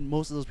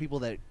most of those people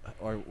that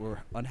were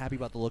unhappy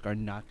about the look are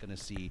not going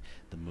to see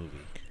the movie.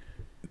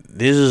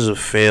 This is a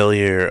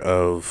failure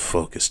of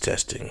focus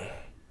testing.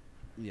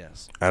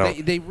 Yes.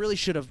 They really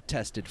should have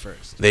tested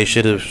first. They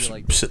should have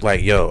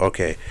like, yo,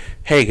 okay.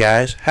 Hey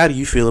guys, how do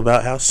you feel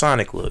about how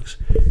Sonic looks?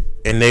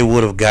 And they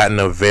would have gotten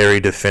a very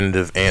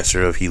definitive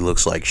answer of he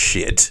looks like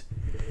shit.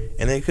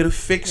 And they could have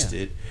fixed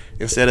it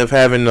instead of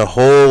having the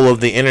whole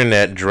of the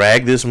internet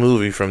drag this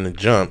movie from the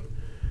jump.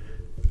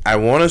 I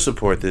want to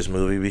support this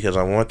movie because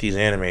I want these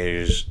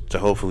animators to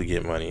hopefully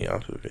get money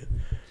off of it.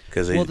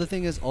 The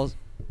thing is, the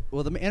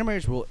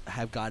animators will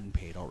have gotten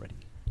paid already.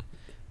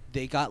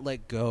 They got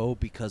let go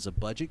because of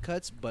budget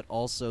cuts, but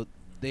also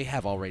they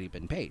have already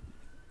been paid.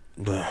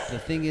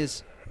 The thing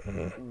is,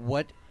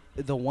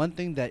 the one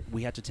thing that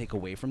we have to take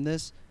away from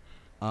this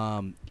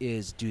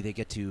is, do they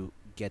get to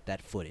get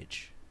that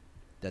footage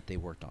that they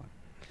worked on?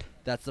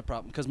 That's the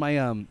problem. Because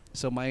my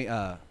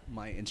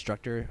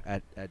instructor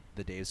at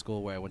the Dave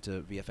School where I went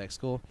to VFX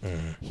school,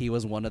 he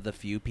was one of the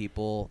few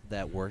people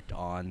that worked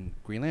on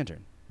Green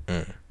Lantern.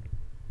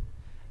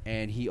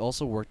 And he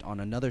also worked on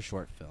another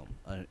short film,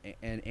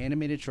 an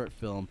animated short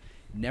film,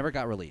 never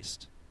got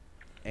released,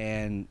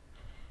 and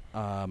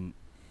they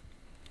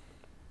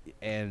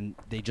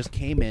just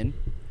came in.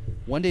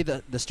 One day,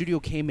 the studio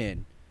came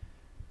in,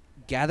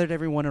 gathered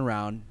everyone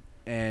around,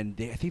 and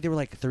I think they were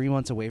like 3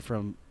 months away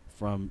from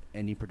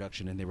any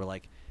production, and they were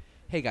like,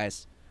 "Hey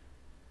guys,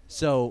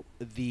 so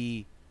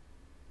the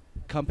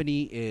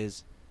company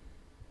is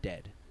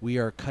dead. We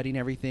are cutting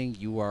everything.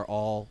 You are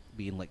all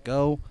being let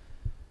go.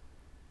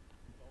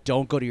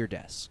 Don't go to your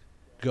desk.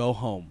 Go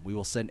home. We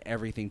will send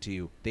everything to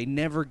you." They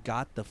never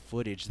got the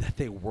footage that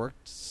they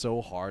worked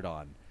so hard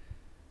on.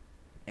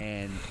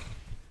 And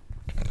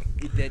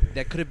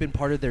that could have been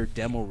part of their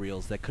demo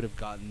reels that could have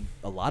gotten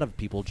a lot of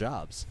people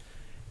jobs.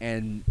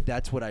 And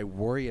that's what I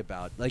worry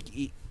about. Like,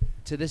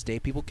 to this day,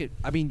 people could...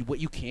 I mean, what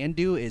you can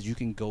do is you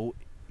can go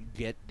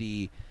to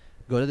the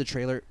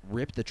trailer,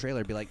 rip the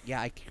trailer, be like,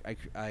 yeah,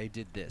 I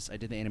did this. I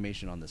did the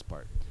animation on this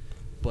part.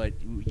 But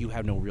you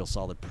have no real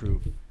solid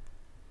proof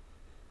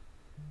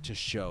to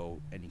show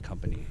any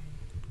company.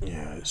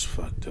 Yeah, it's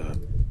fucked up.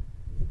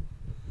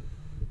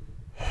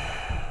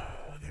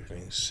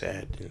 Everything's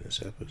sad in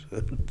this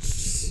episode.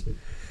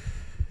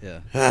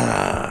 Yeah.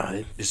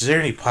 Is there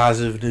any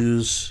positive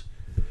news?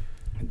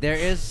 There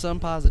is some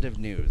positive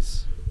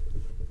news.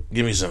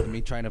 Give me some. Let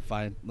me try to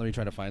find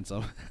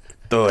some.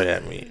 Throw it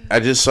at me. I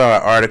just saw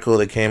an article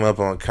that came up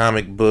on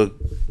Comic Book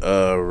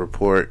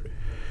Report,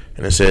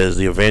 and it says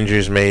the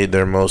Avengers made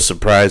their most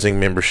surprising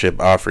membership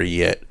offer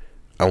yet.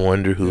 I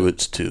wonder who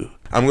it's to.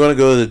 I'm gonna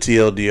go to the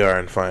TLDR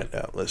and find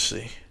out. Let's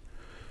see.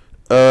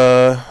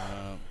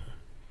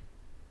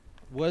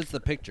 What's the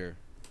picture?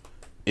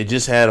 It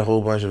just had a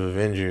whole bunch of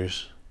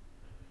Avengers.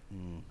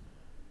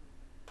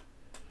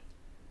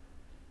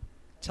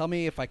 Tell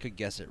me if I could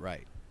guess it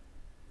right.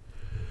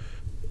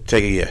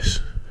 Take a guess.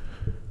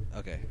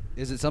 Okay.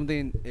 Is it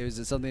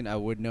something I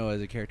would know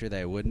as a character that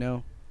I would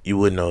know? You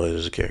would know it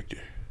as a character.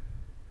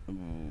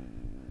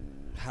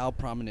 How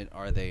prominent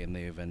are they in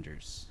the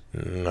Avengers? I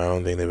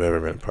don't think they've ever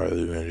been part of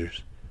the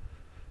Avengers.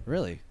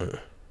 Really?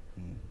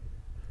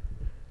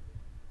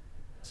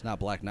 It's not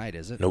Black Knight,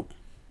 is it? Nope.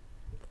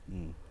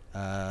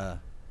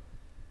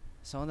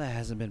 Someone that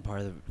hasn't been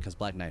part of the... Because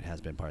Black Knight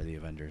has been part of the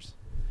Avengers.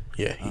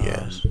 Yeah, he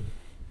has.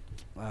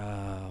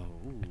 Ooh.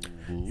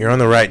 You're on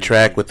the right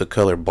track with the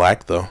color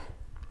black, though.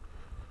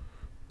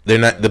 They're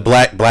not... The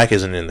black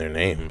isn't in their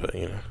name, but,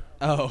 you know.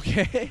 Oh,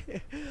 okay.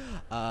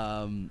 Black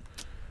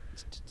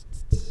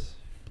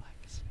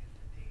isn't in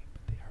their name,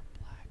 but they are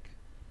black.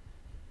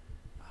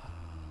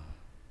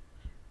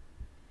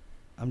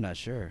 I'm not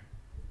sure.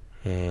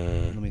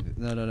 Let me...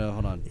 No,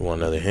 hold on. You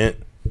want another hint?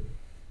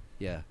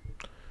 Yeah.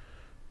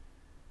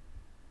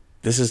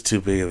 This is too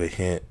big of a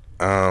hint.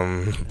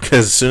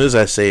 Because as soon as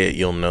I say it,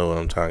 you'll know what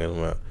I'm talking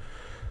about.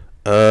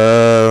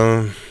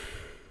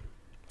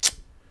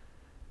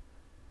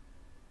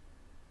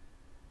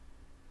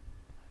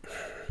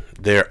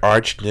 Their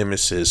arch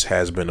nemesis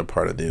has been a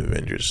part of the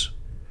Avengers.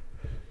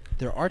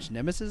 Their arch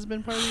nemesis has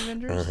been part of the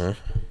Avengers? Uh-huh.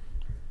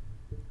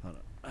 Hold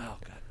on. Oh,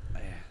 God.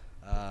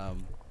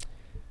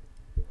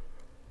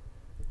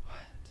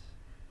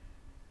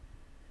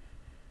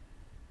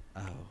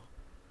 What? Oh.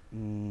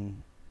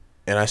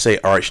 And I say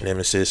arch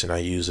nemesis, and I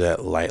use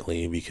that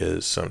lightly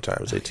because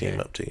sometimes they team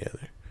up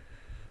together.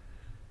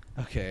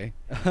 Okay.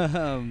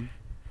 You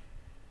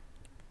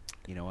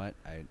know what?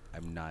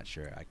 I'm not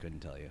sure. I couldn't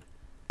tell you.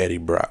 Eddie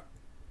Brock.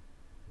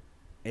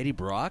 Eddie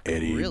Brock?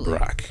 Eddie Really?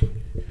 Brock.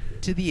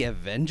 To the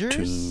Avengers?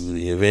 To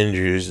the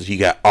Avengers. He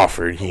got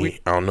offered. I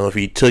don't know if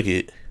he took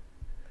it.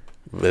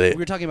 But we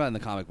were talking about in the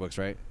comic books,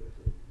 right?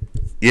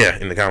 Yeah,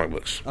 in the comic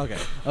books.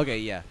 Okay,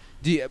 yeah.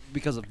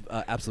 Because of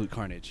Absolute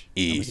Carnage,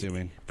 I'm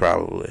assuming.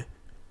 Probably.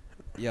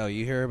 Yo,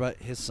 you hear about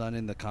his son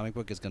in the comic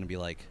book is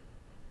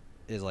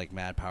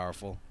mad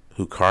powerful?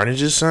 Who,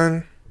 Carnage's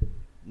son?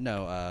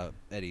 No,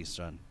 Eddie's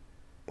son.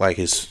 Like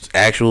his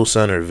actual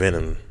son or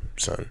Venom's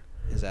son?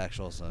 His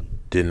actual son.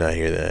 Did not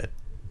hear that.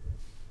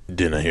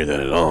 Did not hear that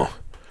at all.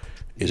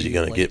 Is he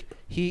gonna get...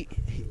 He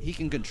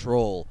can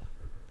control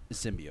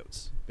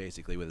symbiotes,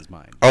 basically, with his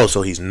mind. Oh,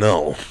 so he's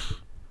Null.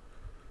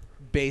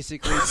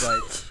 Basically,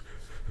 but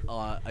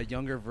a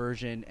younger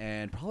version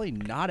and probably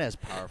not as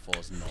powerful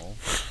as Null.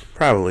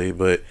 Probably,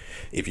 but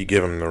if you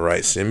give him the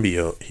right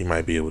symbiote, he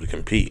might be able to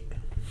compete.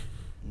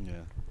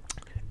 Yeah.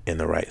 And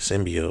the right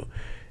symbiote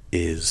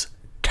is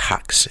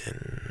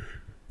Toxin.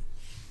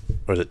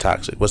 Or is it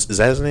Toxic? Is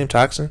that his name,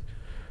 Toxin?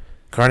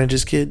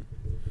 Carnage's kid?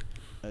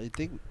 I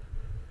think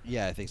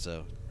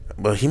so.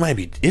 But he might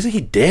be... Isn't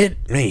he dead?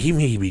 Man, he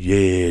may be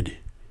dead.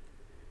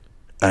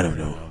 I don't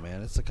know. No,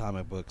 man. It's the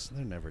comic books.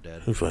 They're never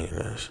dead. Who fucking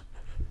knows?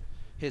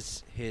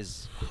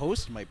 His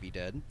host might be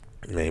dead.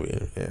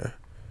 Maybe, yeah.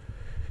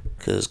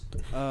 Because...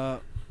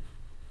 But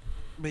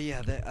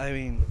yeah, I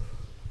mean...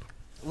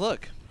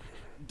 Look.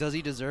 Does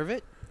he deserve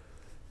it?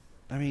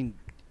 I mean...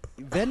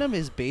 Venom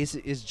is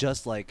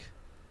just like...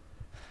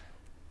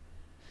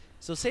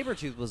 So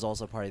Sabretooth was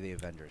also part of the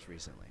Avengers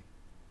recently.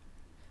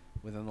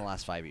 Within the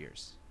last 5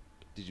 years.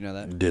 Did you know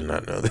that? Did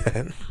not know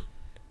that.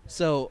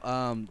 So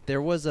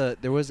there was a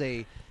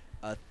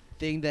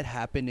thing that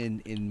happened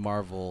in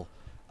Marvel.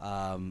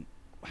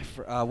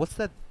 What's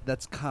that?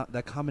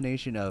 That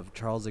combination of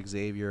Charles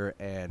Xavier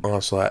and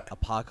Onslaught.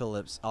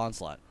 Apocalypse.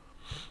 Onslaught.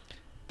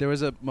 There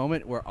was a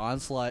moment where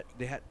Onslaught.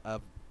 They had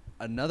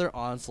another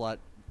Onslaught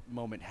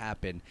moment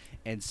happen,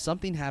 and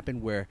something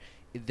happened where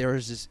there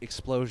was this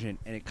explosion,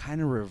 and it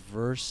kind of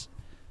reversed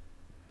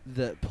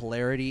the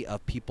polarity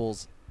of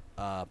people's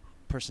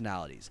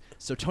personalities.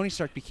 So Tony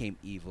Stark became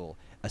evil,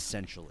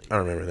 essentially. I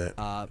remember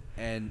that.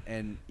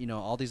 And you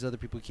know, all these other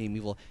people became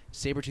evil.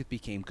 Sabretooth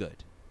became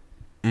good.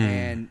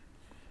 And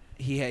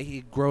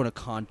he'd grown a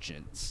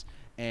conscience.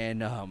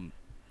 And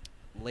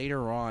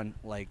later on,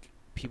 like,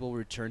 people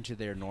returned to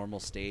their normal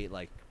state,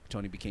 like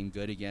Tony became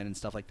good again and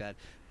stuff like that.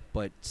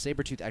 But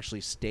Sabretooth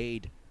actually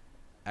stayed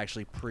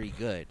pretty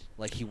good.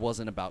 Like, he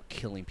wasn't about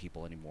killing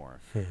people anymore.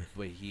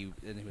 But he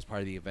was part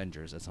of the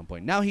Avengers at some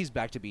point. Now he's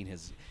back to being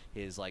his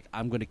like,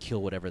 I'm going to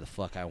kill whatever the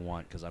fuck I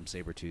want because I'm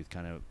Sabretooth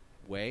kind of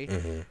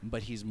way.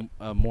 But he's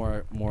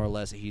more or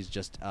less, he's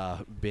just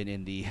been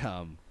in the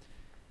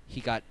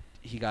he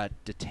got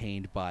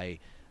detained by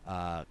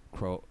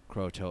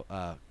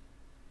Croatia.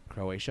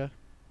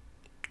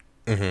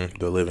 The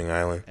Living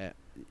Island.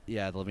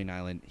 Yeah, the Living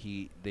Island.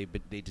 They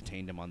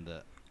detained him on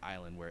the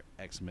island where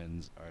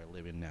X-Men are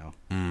living now.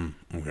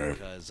 Okay.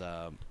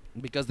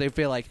 Because they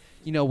feel like,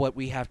 you know what,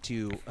 we have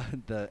to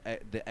the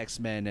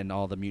X-Men and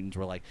all the mutants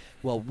were like,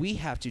 well, we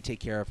have to take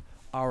care of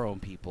our own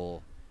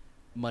people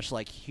much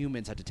like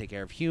humans have to take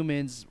care of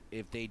humans,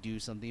 if they do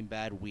something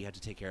bad, we have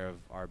to take care of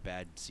our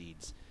bad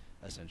seeds,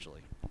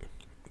 essentially.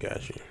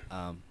 Got you.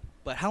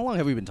 But how long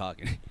have we been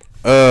talking?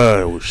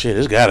 Well, shit,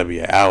 it's got to be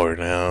an hour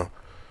now.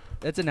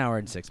 It's an hour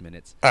and 6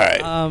 minutes. All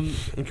right.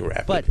 We can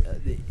wrap But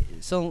it.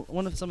 so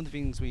some of the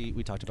things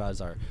we talked about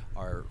is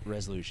our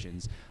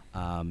resolutions,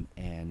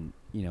 and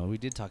we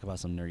did talk about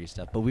some nerdy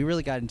stuff, but we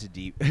really got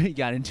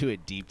into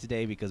it deep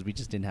today because we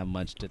just didn't have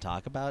much to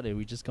talk about, and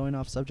we just going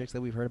off subjects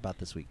that we've heard about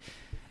this week,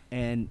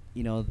 and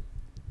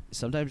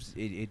sometimes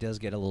it does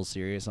get a little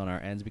serious on our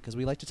ends because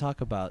we like to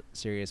talk about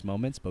serious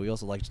moments, but we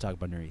also like to talk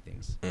about nerdy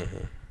things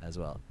as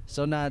well.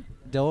 So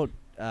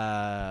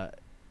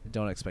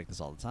don't expect this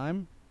all the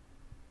time,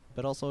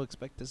 but also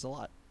expect this a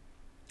lot.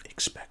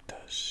 Expect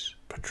us,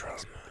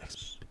 Patronus.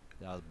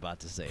 I was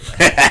about to say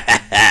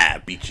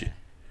that. Beat you.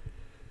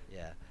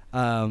 Yeah.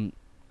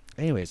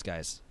 Anyways,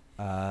 guys,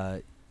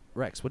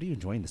 Rex, what are you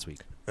enjoying this week?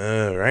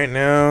 Right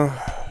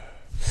now,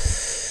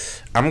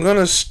 I'm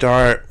gonna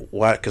start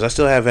because I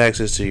still have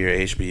access to your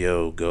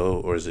HBO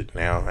Go, or is it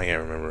now? I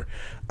can't remember.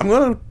 I'm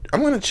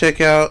gonna check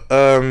out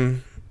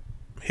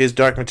his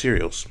Dark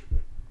Materials.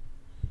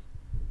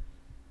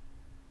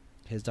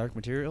 His Dark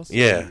Materials?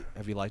 Yeah.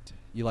 Have you liked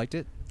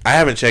it? I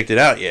haven't checked it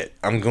out yet.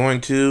 I'm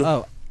going to.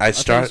 Oh, I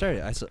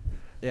started.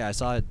 I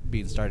saw it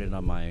being started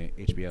on my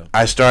HBO.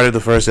 I started the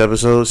first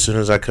episode. As soon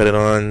as I cut it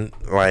on,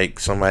 like,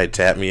 somebody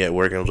tapped me at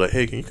work and was like,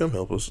 "Hey, can you come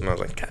help us?" And I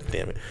was like, "God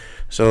damn it!"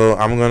 So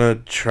I'm gonna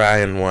try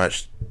and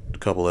watch a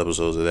couple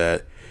episodes of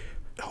that.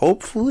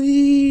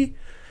 Hopefully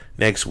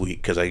next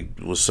week, because I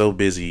was so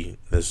busy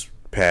this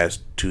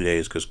past 2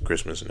 days because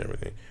Christmas and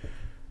everything.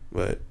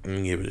 But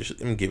I'm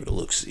gonna give it a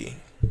look. See.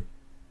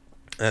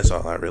 That's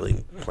all I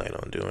really plan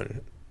on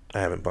doing. I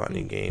haven't bought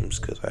any games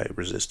because I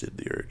resisted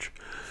the urge.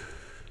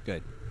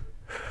 Good.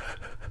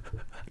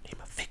 I need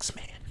my fix,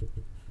 man.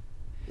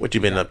 What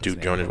you been up to,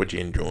 Jonas? What you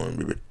enjoying,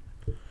 baby?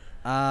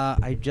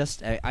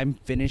 I'm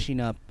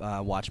finishing up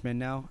Watchmen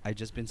now. I've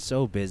just been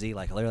so busy.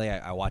 Like, literally,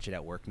 I watch it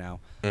at work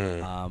now.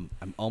 I'm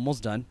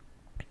almost done.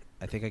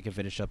 I think I can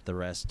finish up the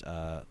rest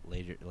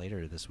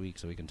later this week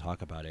so we can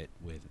talk about it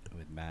with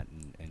Matt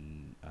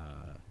and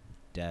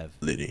Dev.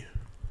 Liddy.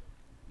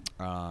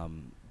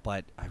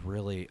 But I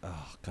really,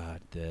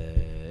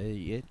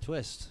 the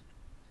twist.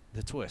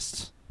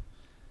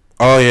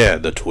 Oh yeah,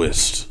 the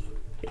twist.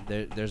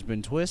 There's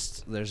been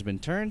twists. There's been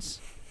turns.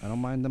 I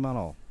don't mind them at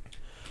all.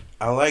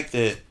 I like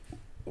that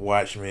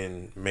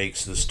Watchmen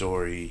makes the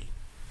story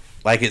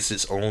like it's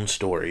its own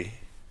story.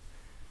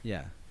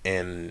 Yeah.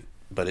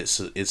 But it's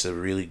a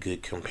really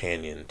good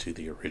companion to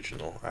the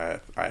original.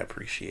 I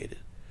appreciate it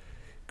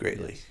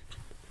greatly.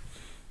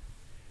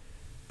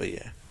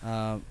 Yes.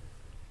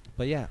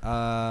 But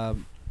yeah.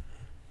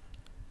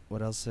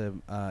 What else?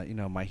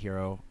 My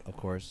Hero, of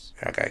course.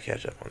 I gotta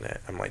catch up on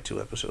that. I'm like 2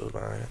 episodes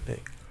behind, I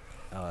think.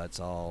 It's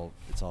all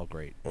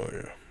great. Oh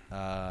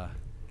yeah.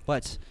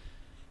 But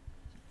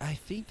I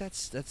think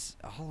that's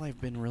all I've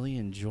been really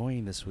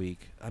enjoying this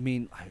week. I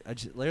mean, I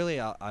just,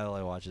 literally all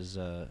I watch is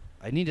I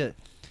need to.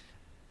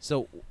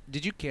 So,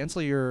 did you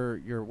cancel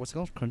your what's it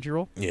called,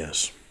 Crunchyroll?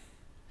 Yes.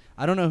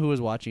 I don't know who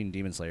was watching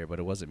Demon Slayer, but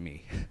it wasn't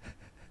me.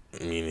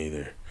 Me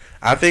neither.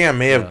 I think I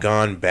may have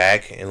gone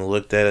back and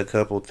looked at a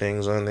couple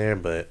things on there,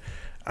 but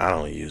I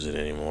don't use it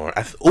anymore.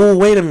 Oh,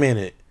 wait a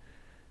minute.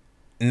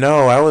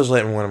 No, I was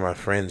letting one of my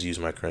friends use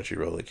my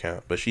Crunchyroll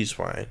account, but she's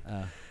fine.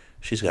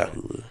 She's got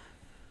Hulu.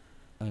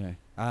 Okay.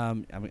 I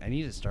mean, I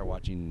need to start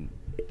watching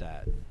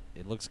that.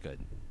 It looks good.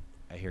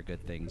 I hear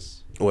good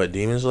things. What,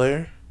 Demon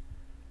Slayer?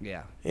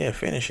 Yeah. Yeah,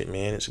 finish it,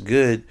 man. It's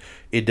good.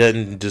 It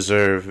doesn't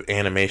deserve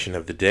animation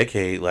of the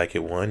decade like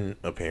it won,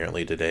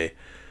 apparently, today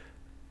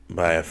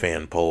by a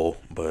fan poll,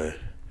 but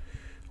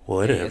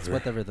whatever. Hey, it's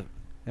whatever the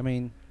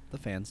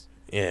fans.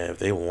 Yeah, if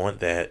they want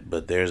that,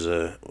 but there's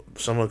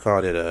someone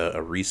called it a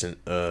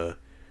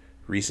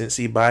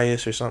recency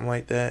bias or something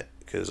like that,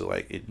 because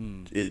like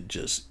it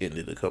just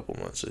ended a couple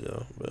months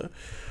ago. But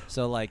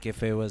so like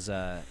if it was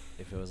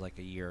like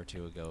a year or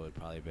two ago, it'd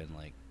probably been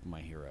like My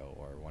Hero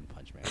or One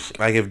Punch Man.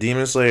 Like if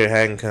Demon Slayer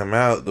hadn't come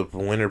out, the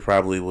winner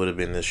probably would have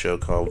been this show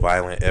called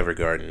Violent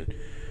Evergarden,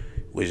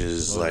 which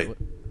is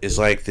it's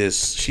like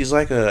this. She's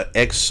like a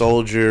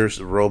ex-soldier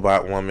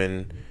robot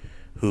woman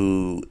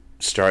who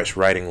starts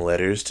writing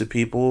letters to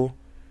people,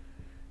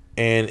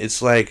 and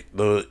it's like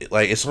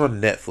it's on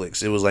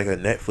Netflix. It was like a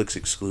Netflix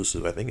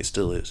exclusive. I think it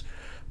still is,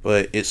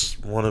 but it's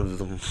one of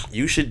them.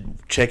 You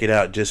should check it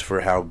out just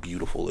for how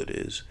beautiful it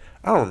is.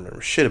 I don't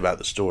remember shit about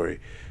the story.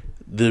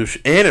 The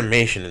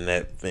animation in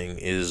that thing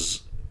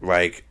is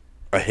like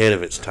ahead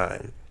of its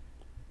time,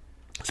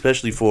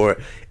 especially for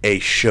a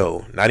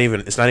show.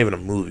 It's not even a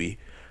movie.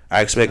 I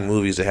expect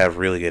movies to have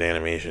really good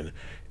animation.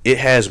 It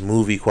has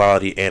movie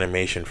quality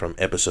animation from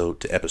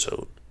episode to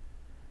episode.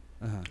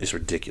 It's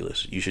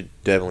ridiculous. You should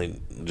definitely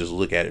just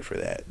look at it for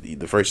that.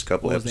 The first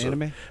couple what was episodes.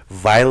 the anime?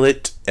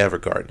 Violet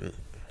Evergarden.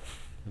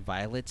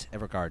 Violet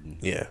Evergarden.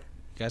 Yeah.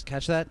 You guys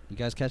catch that? You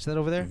guys catch that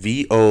over there?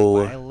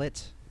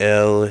 Violet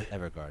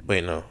Evergarden.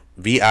 Wait, no.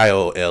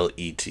 Violet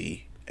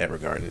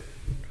Evergarden.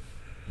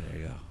 There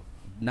you go.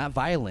 not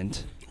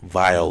violent,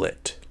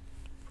 Violet.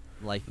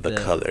 like The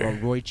color. or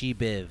Roy G.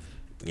 Biv.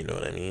 You know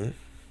what I mean?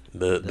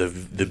 The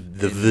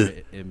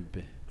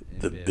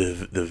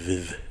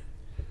viv.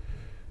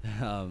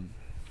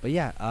 But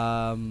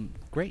yeah,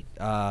 great.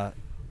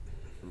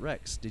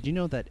 Rex, did you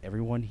know that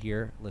everyone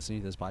here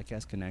listening to this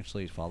podcast can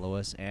actually follow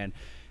us and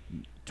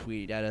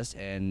tweet at us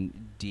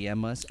and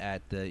DM us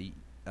at the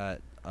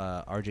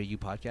RJU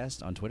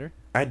podcast on Twitter?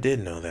 I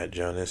did know that,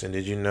 Jonas. And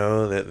did you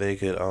know that they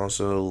could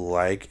also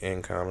like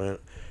and comment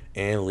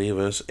and leave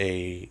us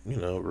a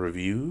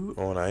review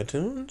on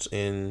iTunes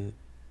and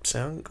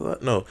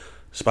SoundCloud? No,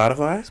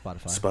 Spotify.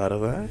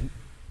 Spotify.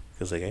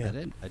 Because they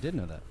can. I did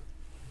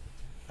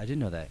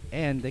know that.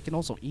 And they can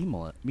also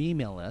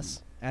email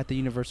us at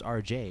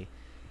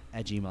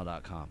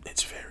theuniverserj@gmail.com.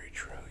 It's very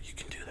true. You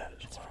can do that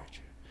as well. Very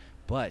true.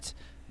 But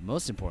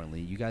most importantly,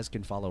 you guys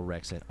can follow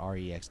Rex at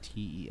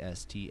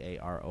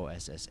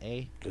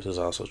REXTESTAROSSA This is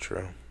also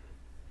true.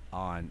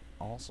 on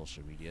all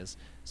social medias,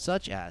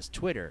 such as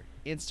Twitter,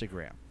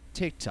 Instagram,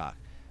 TikTok,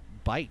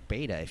 Byte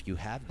Beta if you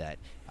have that.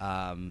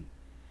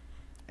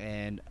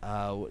 And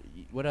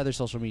what other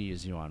social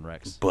medias are you on,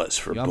 Rex?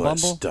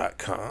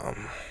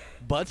 Buttsforbutts.com.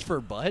 Butts for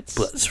Butts?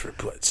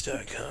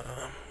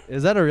 Buttsforbutts.com.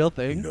 Is that a real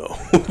thing? No.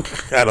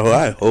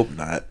 I hope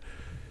not.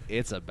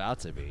 It's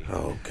about to be.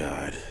 Oh,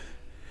 God.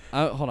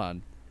 Hold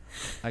on.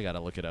 I gotta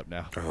look it up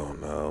now. Oh,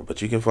 no.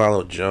 But you can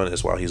follow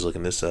Jonas while he's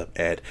looking this up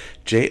at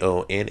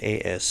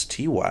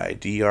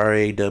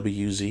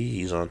JONASTYDRAWZ.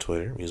 He's on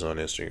Twitter. He's on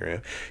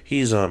Instagram.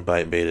 He's on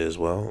Byte Beta as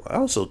well.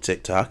 Also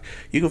TikTok.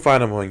 You can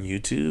find him on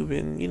YouTube.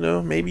 And,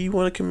 maybe you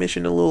want to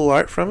commission a little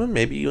art from him.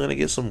 Maybe you want to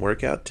get some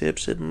workout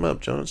tips. Hit him up.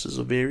 Jonas is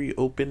a very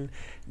open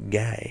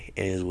guy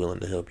and is willing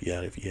to help you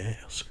out if you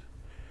ask.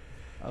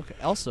 Okay.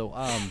 Also,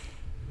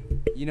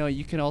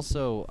 you can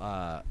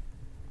also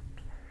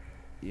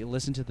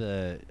listen to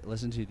the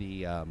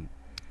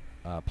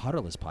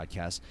Potterless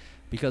podcast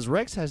because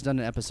Rex has done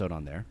an episode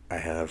on there. I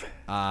have.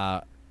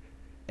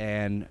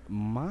 And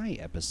my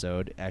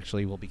episode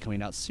actually will be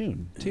coming out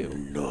soon too.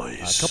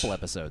 Nice. A couple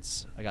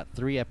episodes. I got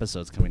 3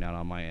 episodes coming out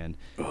on my end.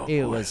 Oh,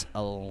 it boy. was a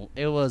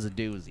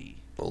doozy.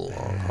 A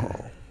long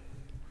haul.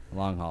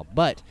 Long haul.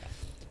 But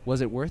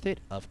was it worth it?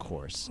 Of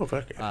course. Oh,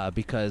 fuck yeah.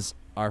 Because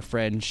our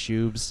friend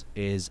Shubes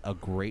is a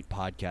great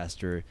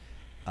podcaster.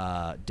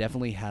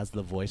 Definitely has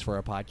the voice for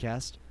a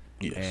podcast.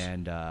 Yes.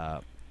 And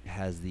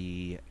has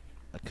the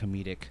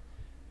comedic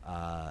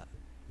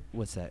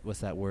what's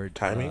that word?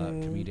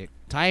 Timing? Comedic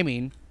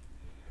timing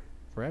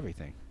for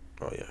everything.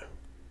 Oh, yeah.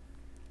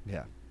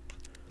 Yeah.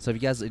 So if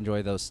you guys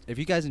enjoy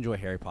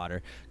Harry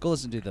Potter, go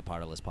listen to the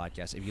Potterless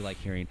podcast. If you like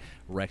hearing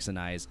Rex and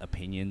I's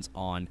opinions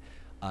on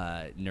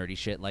nerdy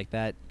shit like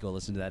that, go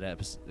listen to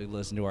that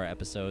listen to our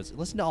episodes.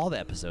 Listen to all the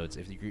episodes.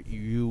 If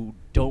you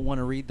don't want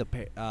to read the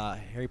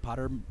Harry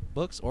Potter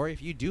books, or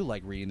if you do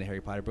like reading the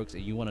Harry Potter books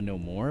and you want to know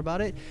more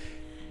about it,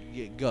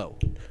 go.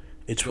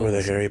 It's for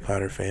the Harry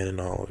Potter fan in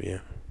all of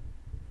you.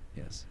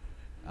 Yes.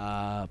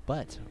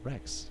 But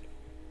Rex,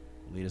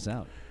 lead us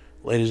out.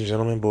 Ladies and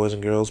gentlemen, boys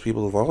and girls,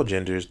 people of all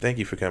genders, thank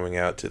you for coming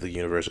out to the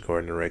Universe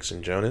According to Rex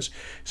and Jonas,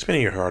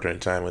 spending your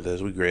hard-earned time with us.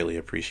 We greatly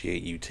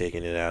appreciate you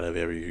taking it out of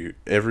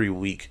every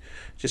week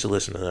just to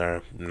listen to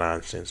our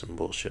nonsense and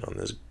bullshit on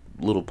this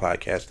little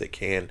podcast that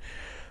can.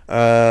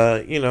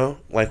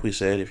 Like we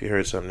said, if you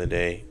heard something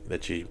today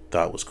that you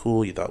thought was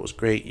cool, you thought was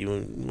great, you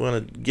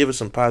want to give us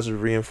some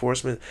positive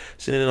reinforcement,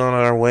 send it on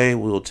our way.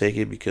 We'll take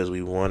it because we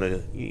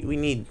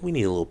need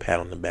a little pat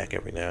on the back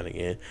every now and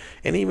again.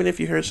 And even if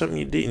you heard something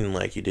you didn't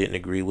like, you didn't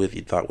agree with,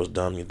 you thought was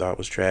dumb, you thought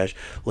was trash,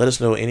 let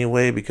us know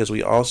anyway, because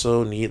we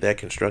also need that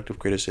constructive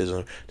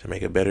criticism to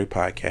make a better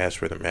podcast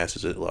for the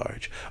masses at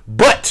large.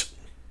 But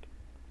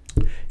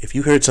if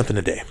you heard something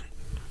today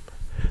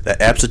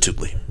that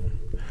absolutely,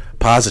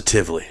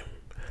 positively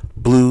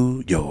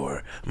blew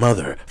your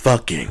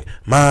motherfucking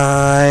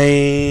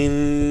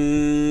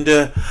mind,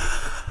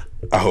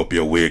 I hope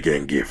your wig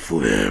ain't get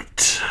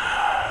flipped.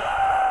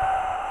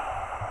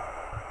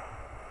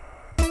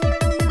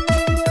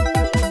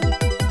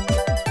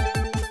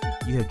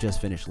 You have just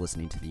finished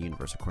listening to The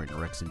Universe According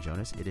to Rex and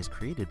Jonas. It is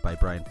created by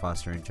Brian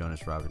Foster and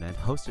Jonas Robinette,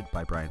 hosted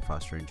by Brian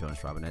Foster and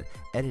Jonas Robinette,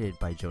 edited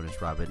by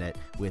Jonas Robinette,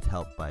 with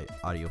help by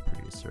audio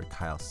producer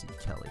Kyle C.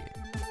 Kelly.